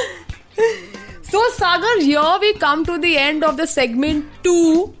 So Sagar, here we come to the end of the segment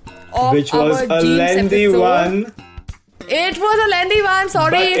 2 of Which our was a jeans lengthy episode. one. It was a lengthy one.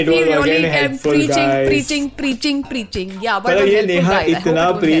 Sorry But if it we was really again kept helpful, preaching. Yeah, but But it was ये helpful, Neha guys. इतना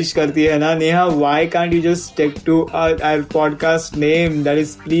Hope it was preach करती है ना, Neha, why can't you just stick to our podcast name, that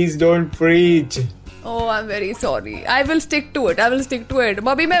is Please Don't Preach. Oh, I'm very sorry. I will stick to it.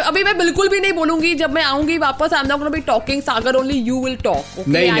 अभी मैं बिल्कुल भी नहीं बोलूंगी. जब मैं आऊंगी वापस, I'm not going to be talking. Sagar, only you will talk.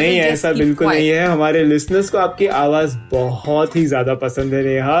 Okay? नहीं I will just ऐसा keep बिल्कुल quiet. नहीं है. हमारे लिसनर्स को आपकी आवाज बहुत ही ज्यादा पसंद है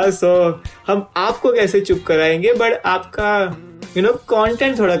नेहा, सो हम आपको कैसे चुप कराएंगे, बट आपका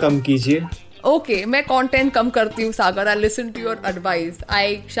कंटेंट थोड़ा कम कीजिए. Okay, मैं content कम करती हूँ, Sagar. I'll listen to your advice. I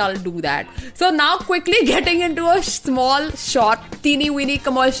shall do that. So now quickly getting into a small, short, teeny-weeny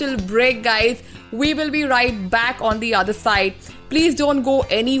commercial break, guys. We will be right back on the other side. Please don't go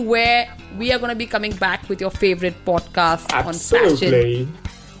anywhere. We are going to be coming back with your favorite podcast on fashion.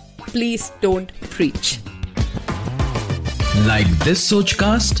 Please don't preach. Like this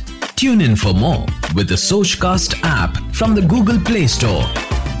Sochcast? Tune in for more with the Sochcast app from the Google Play Store.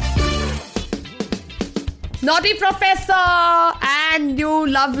 Naughty Professor and you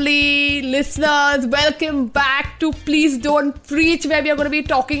lovely listeners, welcome back to Please Don't Preach, where we are going to be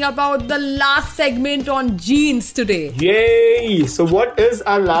talking about the last segment on jeans today. Yay! So what is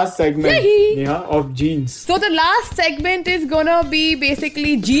our last segment, Neha, of jeans? So the last segment is going to be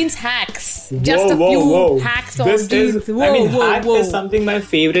basically jeans hacks. Just a few hacks on jeans. Hack is something my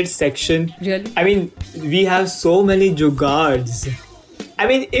favorite section. Really? I mean, we have so many jugaads. I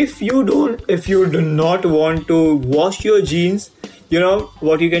mean, if you do not want to wash your jeans, you know,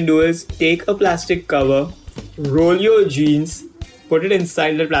 what you can do is take a plastic cover, roll your jeans, put it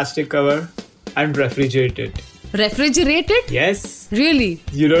inside the plastic cover and refrigerate it. Refrigerate it? Yes. Really?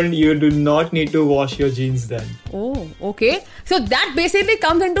 You do not need to wash your jeans then. Oh, okay. So that basically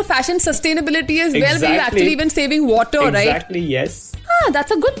comes into fashion sustainability as well, where you're actually even saving water, right? Exactly, yes.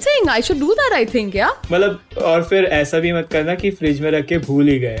 That's a good thing. I should do that, I think, yeah? मतलब और फिर ऐसा भी मत करना कि fridge में रख के भूल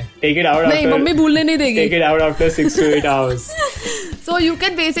ही गए. Take it out नहीं, मम्मी भूलने नहीं देगी. Take it out after 6 to 8 hours. So you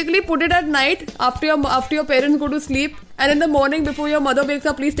can basically put it at night after your parents go to sleep, and in the morning before your mother wakes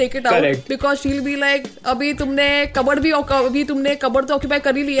up, please take it out. Correct. Because she'll be like, अभी तुमने cupboard तो occupy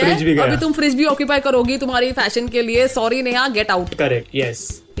कर ही लिया है, अभी तुम fridge भी occupy करोगी तुम्हारी फैशन के लिए. Sorry Neha, get out. Correct,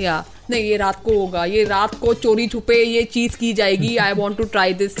 yes. या नहीं, ये रात को होगा, ये रात को चोरी छुपे ये चीज की जाएगी. I want to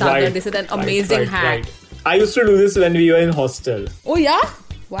try this. This is an amazing hack. I used to do this when we were in hostel. Oh yeah?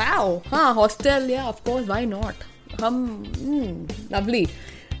 Wow. Hostel, yeah, of course, why not? Lovely.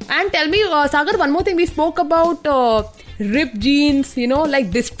 And tell me, Sagar, one more thing. We spoke about ripped jeans, you know,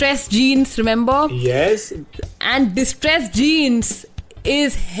 like distressed jeans, remember? Yes. And distressed jeans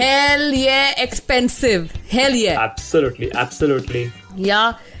is hell yeah expensive. Hell yeah. Absolutely.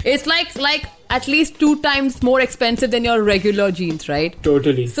 Yeah. It's like at least 2 times more expensive than your regular jeans, right?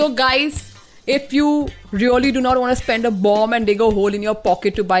 Totally. So guys, if you really do not want to spend a bomb and dig a hole in your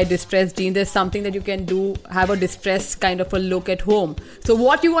pocket to buy distressed jeans, there's something that you can do, have a distressed kind of a look at home. So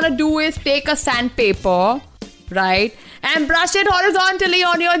what you want to do is take a sandpaper, right, and brush it horizontally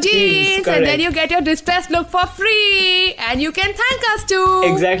on your jeans, and then you get your distressed look for free, and you can thank us too.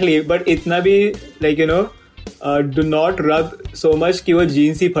 Exactly, but itna bhi, like, you know, do not rub so much कि वो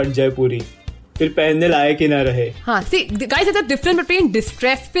jeans ही फट जाए पूरी. फिर पहनने लायक ही ना रहे. See, guys, there's a difference between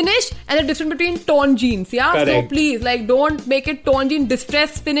distressed finish and a difference between torn jeans. Yeah, correct. So please, like, don't make it torn jeans.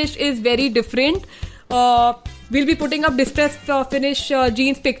 Distressed finish is very different. We'll be putting up distressed finish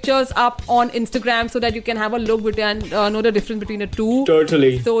jeans pictures up on Instagram so that you can have a look and know the difference between the two.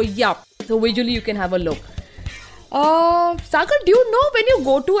 Totally. So yeah, so visually you can have a look. Sagar, do you know when you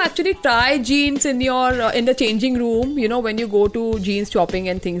go to actually try jeans in your in the changing room, you know, when you go to jeans shopping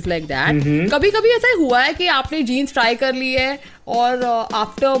and things like that, कभी-कभी ऐसा हुआ है कि आपने jeans try कर ली है और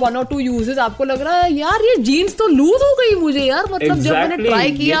after 1 or 2 uses आपको लग रहा है यार ये jeans तो लूज हो गई मुझे यार, मतलब जब मैंने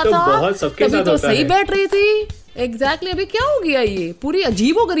try किया था तभी तो सही बैठ रही थी. Exactly, अभी क्या हो गया, ये पूरी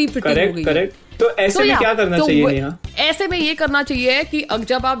अजीबोगरीब फिटिंग हो गई. करेक्ट. तो ऐसे में क्या करना चाहिए नेहा? ऐसे में ये करना चाहिए कि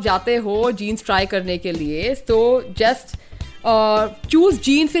जब आप जाते हो जीन्स ट्राई करने के लिए, तो just choose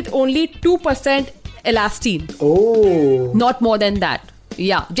jeans with only 2% elastin. Oh. Not more than that.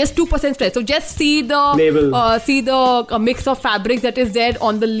 Yeah, just 2% stretch. So just see the label. See the mix of fabrics that is there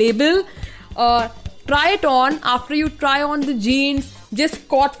on the label. Try it on. After you try on the jeans, just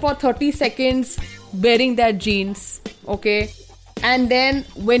squat for 30 seconds wearing that jeans. Okay. And then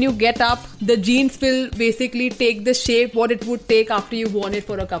when you get up, the jeans will basically take the shape what it would take after you've worn it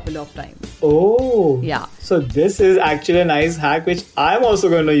for a couple of times. Oh. Yeah. So this is actually a nice hack which I'm also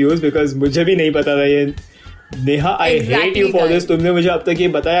going to use because मुझे भी नहीं पता था ये. Neha, I hate you for this. तुमने मुझे अब तक ये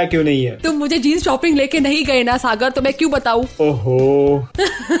बताया क्यों नहीं है? तुम मुझे जीन्स शॉपिंग लेके नहीं गए ना सागर, तो मैं क्यों बताऊं? ओहो.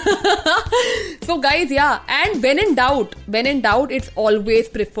 So guys, yeah, and when in doubt, it's always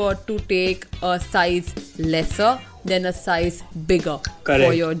preferred to take a size lesser than a size bigger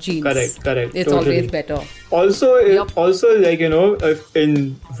for your jeans. Correct. It's always better. Also, like, you know, if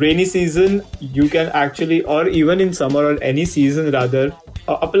in rainy season, you can actually, or even in summer or any season rather,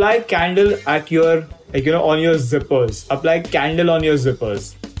 apply candle at your, like, you know, on your zippers. Apply candle on your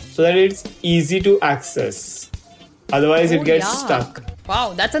zippers so that it's easy to access. Otherwise, it gets stuck.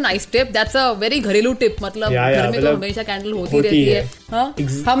 Wow, that's a nice tip. That's a very घरेलू tip. मतलब घर में तो हमेशा candle होती रहती है.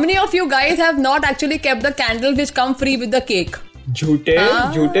 हाँ? How many of you guys have not actually kept the candle which come free with the cake?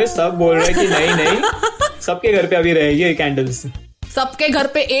 झूठे सब बोल रहे हैं कि नहीं सबके घर पे अभी रहेगी ये candles. सबके घर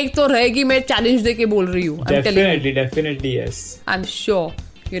पे एक तो रहेगी, मैं चैलेंज देके बोल रही हूँ. Definitely, yes. I'm sure,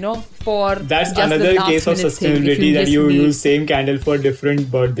 for that's just another the last case of minute thing, if sustainability that just you need. use same candle for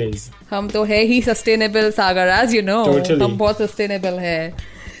different birthdays. हम तो है ही sustainable, Sagar, as you know. Totally. हम बहुत sustainable है.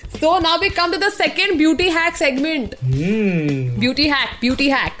 So now we come to the second beauty hack segment. Beauty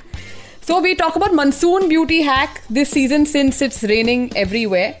hack. So we talk about monsoon beauty hack this season since it's raining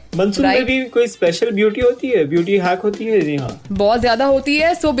everywhere. Monsoon में भी कोई special beauty होती है? Beauty hack होती है नेहा? बहुत ज्यादा होती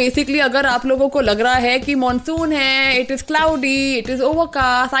है. So basically अगर आप लोगों को लग रहा है कि monsoon है, it is cloudy, it is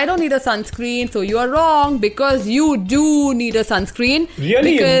overcast, I don't need a sunscreen, so you are wrong because you do need a sunscreen.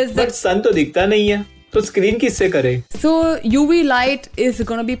 Really? Because But sun तो दिखता नहीं है. तो screen किससे करे? So UV light is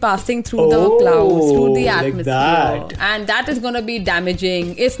gonna be passing through the clouds, through the atmosphere, like that. and that is gonna be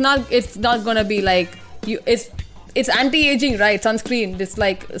damaging. It's not gonna be like you. It's anti-aging, right? Sunscreen. It's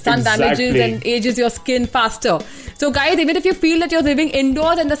like sun damages and ages your skin faster. So guys, even if you feel that you're living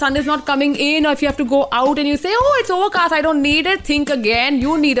indoors and the sun is not coming in, or if you have to go out and you say, oh, it's overcast, I don't need it, think again.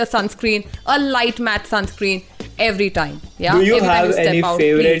 You need a sunscreen, a light matte sunscreen every time. Yeah. Do you every have time you step any out,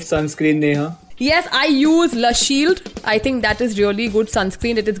 favorite please. sunscreen, Neha? Yes, I use Lush Shield. I think that is really good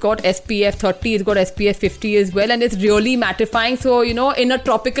sunscreen. It has got SPF 30, it's got SPF 50 as well, and it's really mattifying. So, in a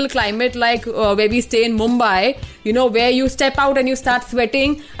tropical climate like where we stay in Mumbai, where you step out and you start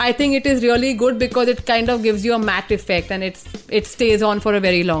sweating, I think it is really good because it kind of gives you a matte effect and it stays on for a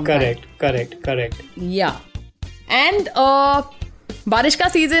very long time. Correct. Yeah. And बारिश का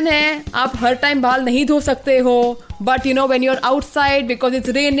season है, आप हर time बाल नहीं धो सकते हो, but when you're outside because it's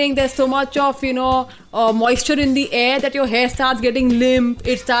raining, there's so much of moisture in the air that your hair starts getting limp,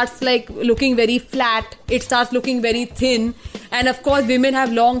 it starts like looking very flat, it starts looking very thin, and of course women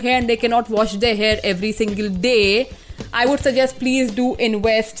have long hair and they cannot wash their hair every single day. I would suggest please do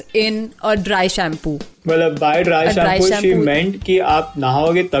invest in a dry shampoo. मतलब by dry shampoo she meant कि आप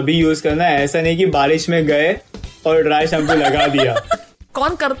नहाओगे तभी use करना है, ऐसा नहीं कि बारिश में गए और ड्राई शैम्पू लगा दिया.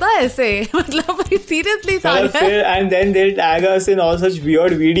 कौन करता है ऐसे? मतलब seriously Sagar. And then they'll tag us in all such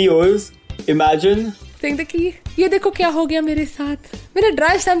weird videos. Imagine. देखिए ये देखो क्या हो गया मेरे साथ, मैंने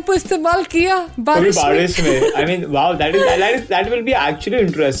ड्राई शैम्पू इस्तेमाल किया बारिश में. I mean, wow, that will be actually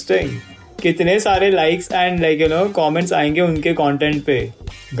interesting. कितने सारे likes and comments आएंगे उनके content पे.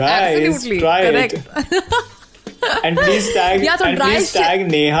 Guys, try it. And please tag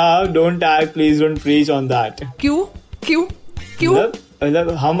Neha. Don't tag, please don't preach on that. क्यों? मतलब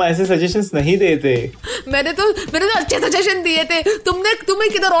हम ऐसे सजेशंस नहीं देते. मैंने तो अच्छे सजेशन दिए थे, तुम्हें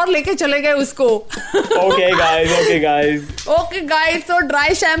किधर और लेके चले गए उसको. Okay guys, so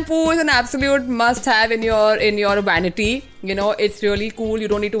dry shampoo is an absolute must have in your vanity. It's really cool. You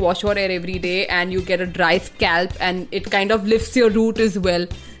don't need to wash your hair every day and you get a dry scalp and it kind of lifts your root as well.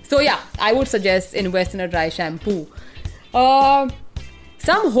 So yeah, I would suggest invest in a dry shampoo.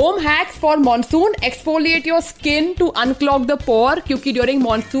 Some home hacks for monsoon: exfoliate your skin to unclog the pore. Because during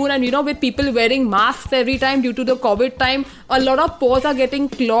monsoon and with people wearing masks every time due to the COVID time, a lot of pores are getting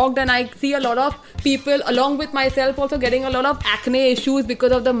clogged, and I see a lot of people, along with myself, also getting a lot of acne issues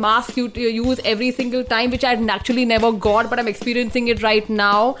because of the mask you use every single time, which I actually never got, but I'm experiencing it right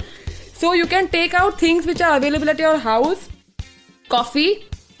now. So you can take out things which are available at your house: coffee,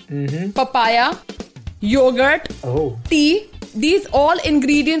 papaya, yogurt, tea. These all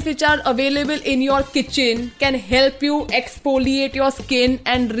ingredients which are available in your kitchen can help you exfoliate your skin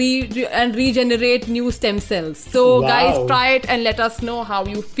and regenerate new stem cells. So guys, try it and let us know how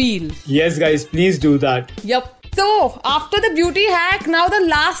you feel. Yes guys, please do that. Yep. So after the beauty hack, now the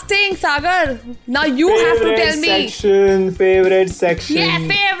last thing, Sagar. Now you have to tell me. Favorite section. Yeah,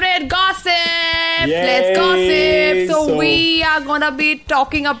 favorite gossip. Yay. Let's gossip. So we are gonna be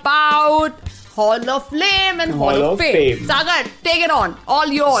talking about Hall of Fame and Hall of Fame. Sagar, take it on.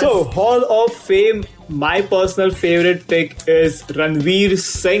 All yours. So, Hall of Fame, my personal favorite pick is Ranveer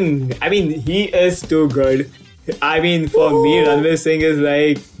Singh. I mean, he is too good. I mean, for me, Ranveer Singh is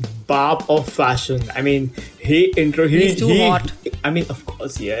like Bap of fashion. I mean, he's too hot. I mean, of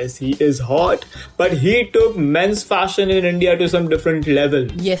course, yes, he is hot. But he took men's fashion in India to some different level.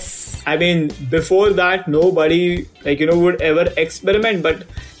 Yes. I mean, before that, nobody would ever experiment. But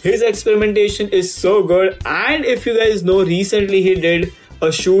his experimentation is so good. And if you guys know, recently he did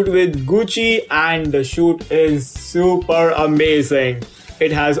a shoot with Gucci, and the shoot is super amazing.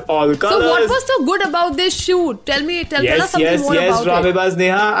 It has all colors. So what was so good about this shoot? Tell us something more about it. Ramebaz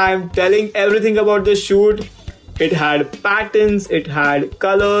Neha, I'm telling everything about the shoot. It had patterns, it had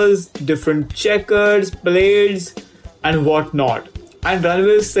colors, different checkers, blades, and whatnot. And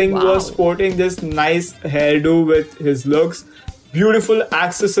Ranveer Singh was sporting this nice hairdo with his looks, beautiful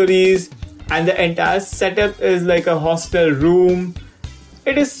accessories, and the entire setup is like a hostel room.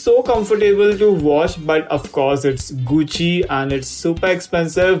 It is so comfortable to watch, but of course it's Gucci and it's super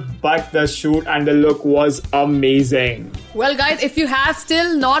expensive, but the shoot and the look was amazing. Well, guys, if you have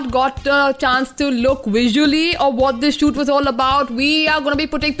still not got a chance to look visually or what this shoot was all about, we are going to be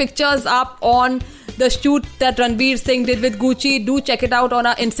putting pictures up on the shoot that Ranveer Singh did with Gucci. Do check it out on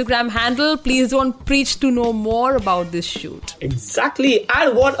our Instagram handle. Please don't preach to know more about this shoot. Exactly.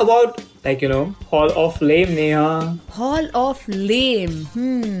 And what about, Hall of Fame, Neha? Hall of Lame.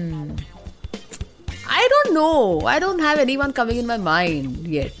 I don't know. I don't have anyone coming in my mind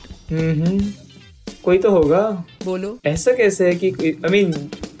yet. कोई तो होगा. बोलो. ऐसा कैसे है कि I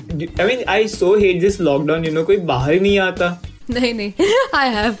mean I so hate this lockdown, कोई बाहर ही नहीं आता. नहीं.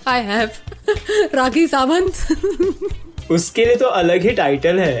 I have. राखी सावंत. उसके लिए तो अलग ही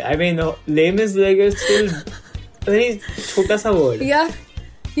टाइटल है. I mean, lame is like a still very छोटा सा word. Yeah.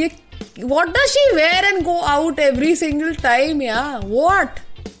 What does she wear and go out every single time? Yeah. What?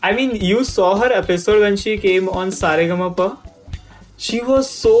 I mean, you saw her episode when she came on Saregamapa. She was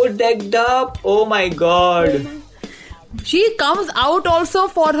so decked up. Oh my god. She comes out also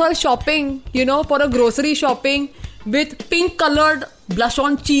for her shopping, for her grocery shopping with pink colored blush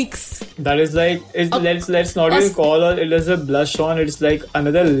on cheeks. That is like, let's not even call it as a blush on. It's like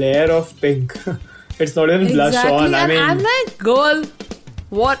another layer of pink. It's not even blush on. I mean, I'm like, girl,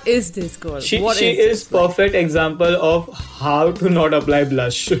 what is this, girl? She is perfect example of how to not apply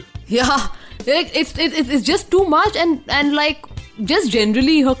blush. Yeah, it's just too much and like just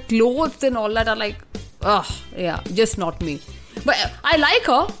generally her clothes and all that are like, just not me. But I like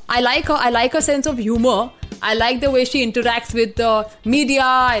her. I like her sense of humor. I like the way she interacts with the media.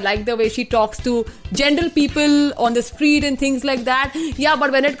 I like the way she talks to gentle people on the street and things like that. Yeah,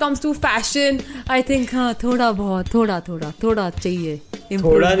 but when it comes to fashion, I think थोड़ा चाहिए.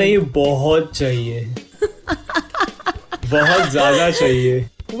 थोड़ा नहीं, बहुत चाहिए. बहुत ज़्यादा चाहिए.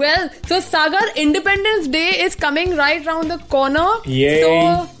 Well, so Sagar, Independence Day is coming right round the corner. Yay.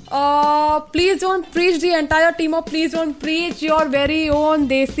 So, please don't preach, the entire team of Please Don't Preach, your very own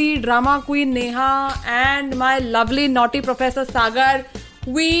Desi drama queen Neha and my lovely naughty Professor Sagar.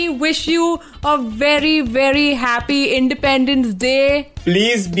 We wish you a very, very happy Independence Day.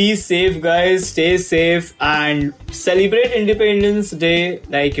 Please be safe, guys. Stay safe and celebrate Independence Day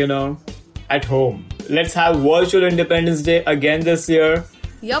at home. Let's have virtual Independence Day again this year.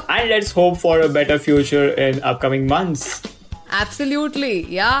 Yep. And let's hope for a better future in upcoming months. Absolutely,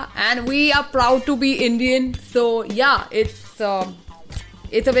 yeah. And we are proud to be Indian. So, yeah, it's a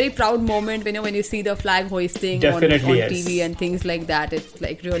very proud moment when you see the flag hoisting on TV and things like that. It's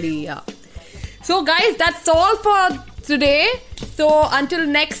like really, yeah. So, guys, that's all for today. So, until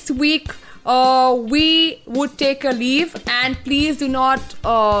next week, we would take a leave. And please do not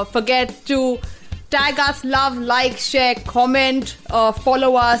forget to tag us, love, like, share, comment,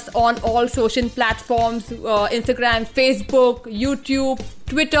 follow us on all social platforms, Instagram, Facebook, YouTube,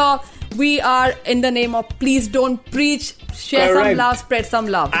 Twitter. We are in the name of Please Don't Preach. Share some love, spread some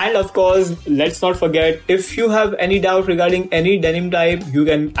love. And of course, let's not forget, if you have any doubt regarding any denim type, you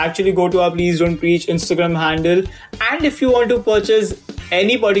can actually go to our Please Don't Preach Instagram handle. And if you want to purchase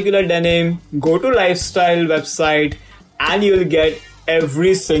any particular denim, go to Lifestyle website and you'll get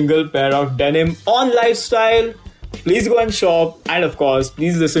every single pair of denim on Lifestyle. Please go and shop, and of course,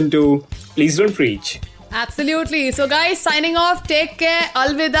 please listen to Please Don't Preach. Absolutely. So guys, signing off. Take care.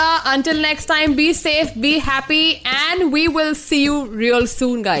 Alvida. Until next time, be safe, be happy, and we will see you real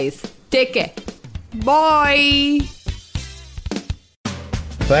soon, guys. Take care. Bye.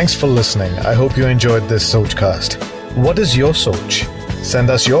 Thanks for listening. I hope you enjoyed this Sochcast. What is your Soch? Send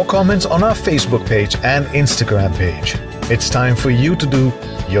us your comments on our Facebook page and Instagram page. It's time for you to do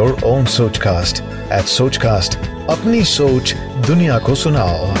your own Sochcast at Sochcast. Apni soch duniya ko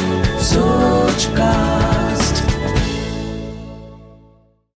sunao. Sochcast.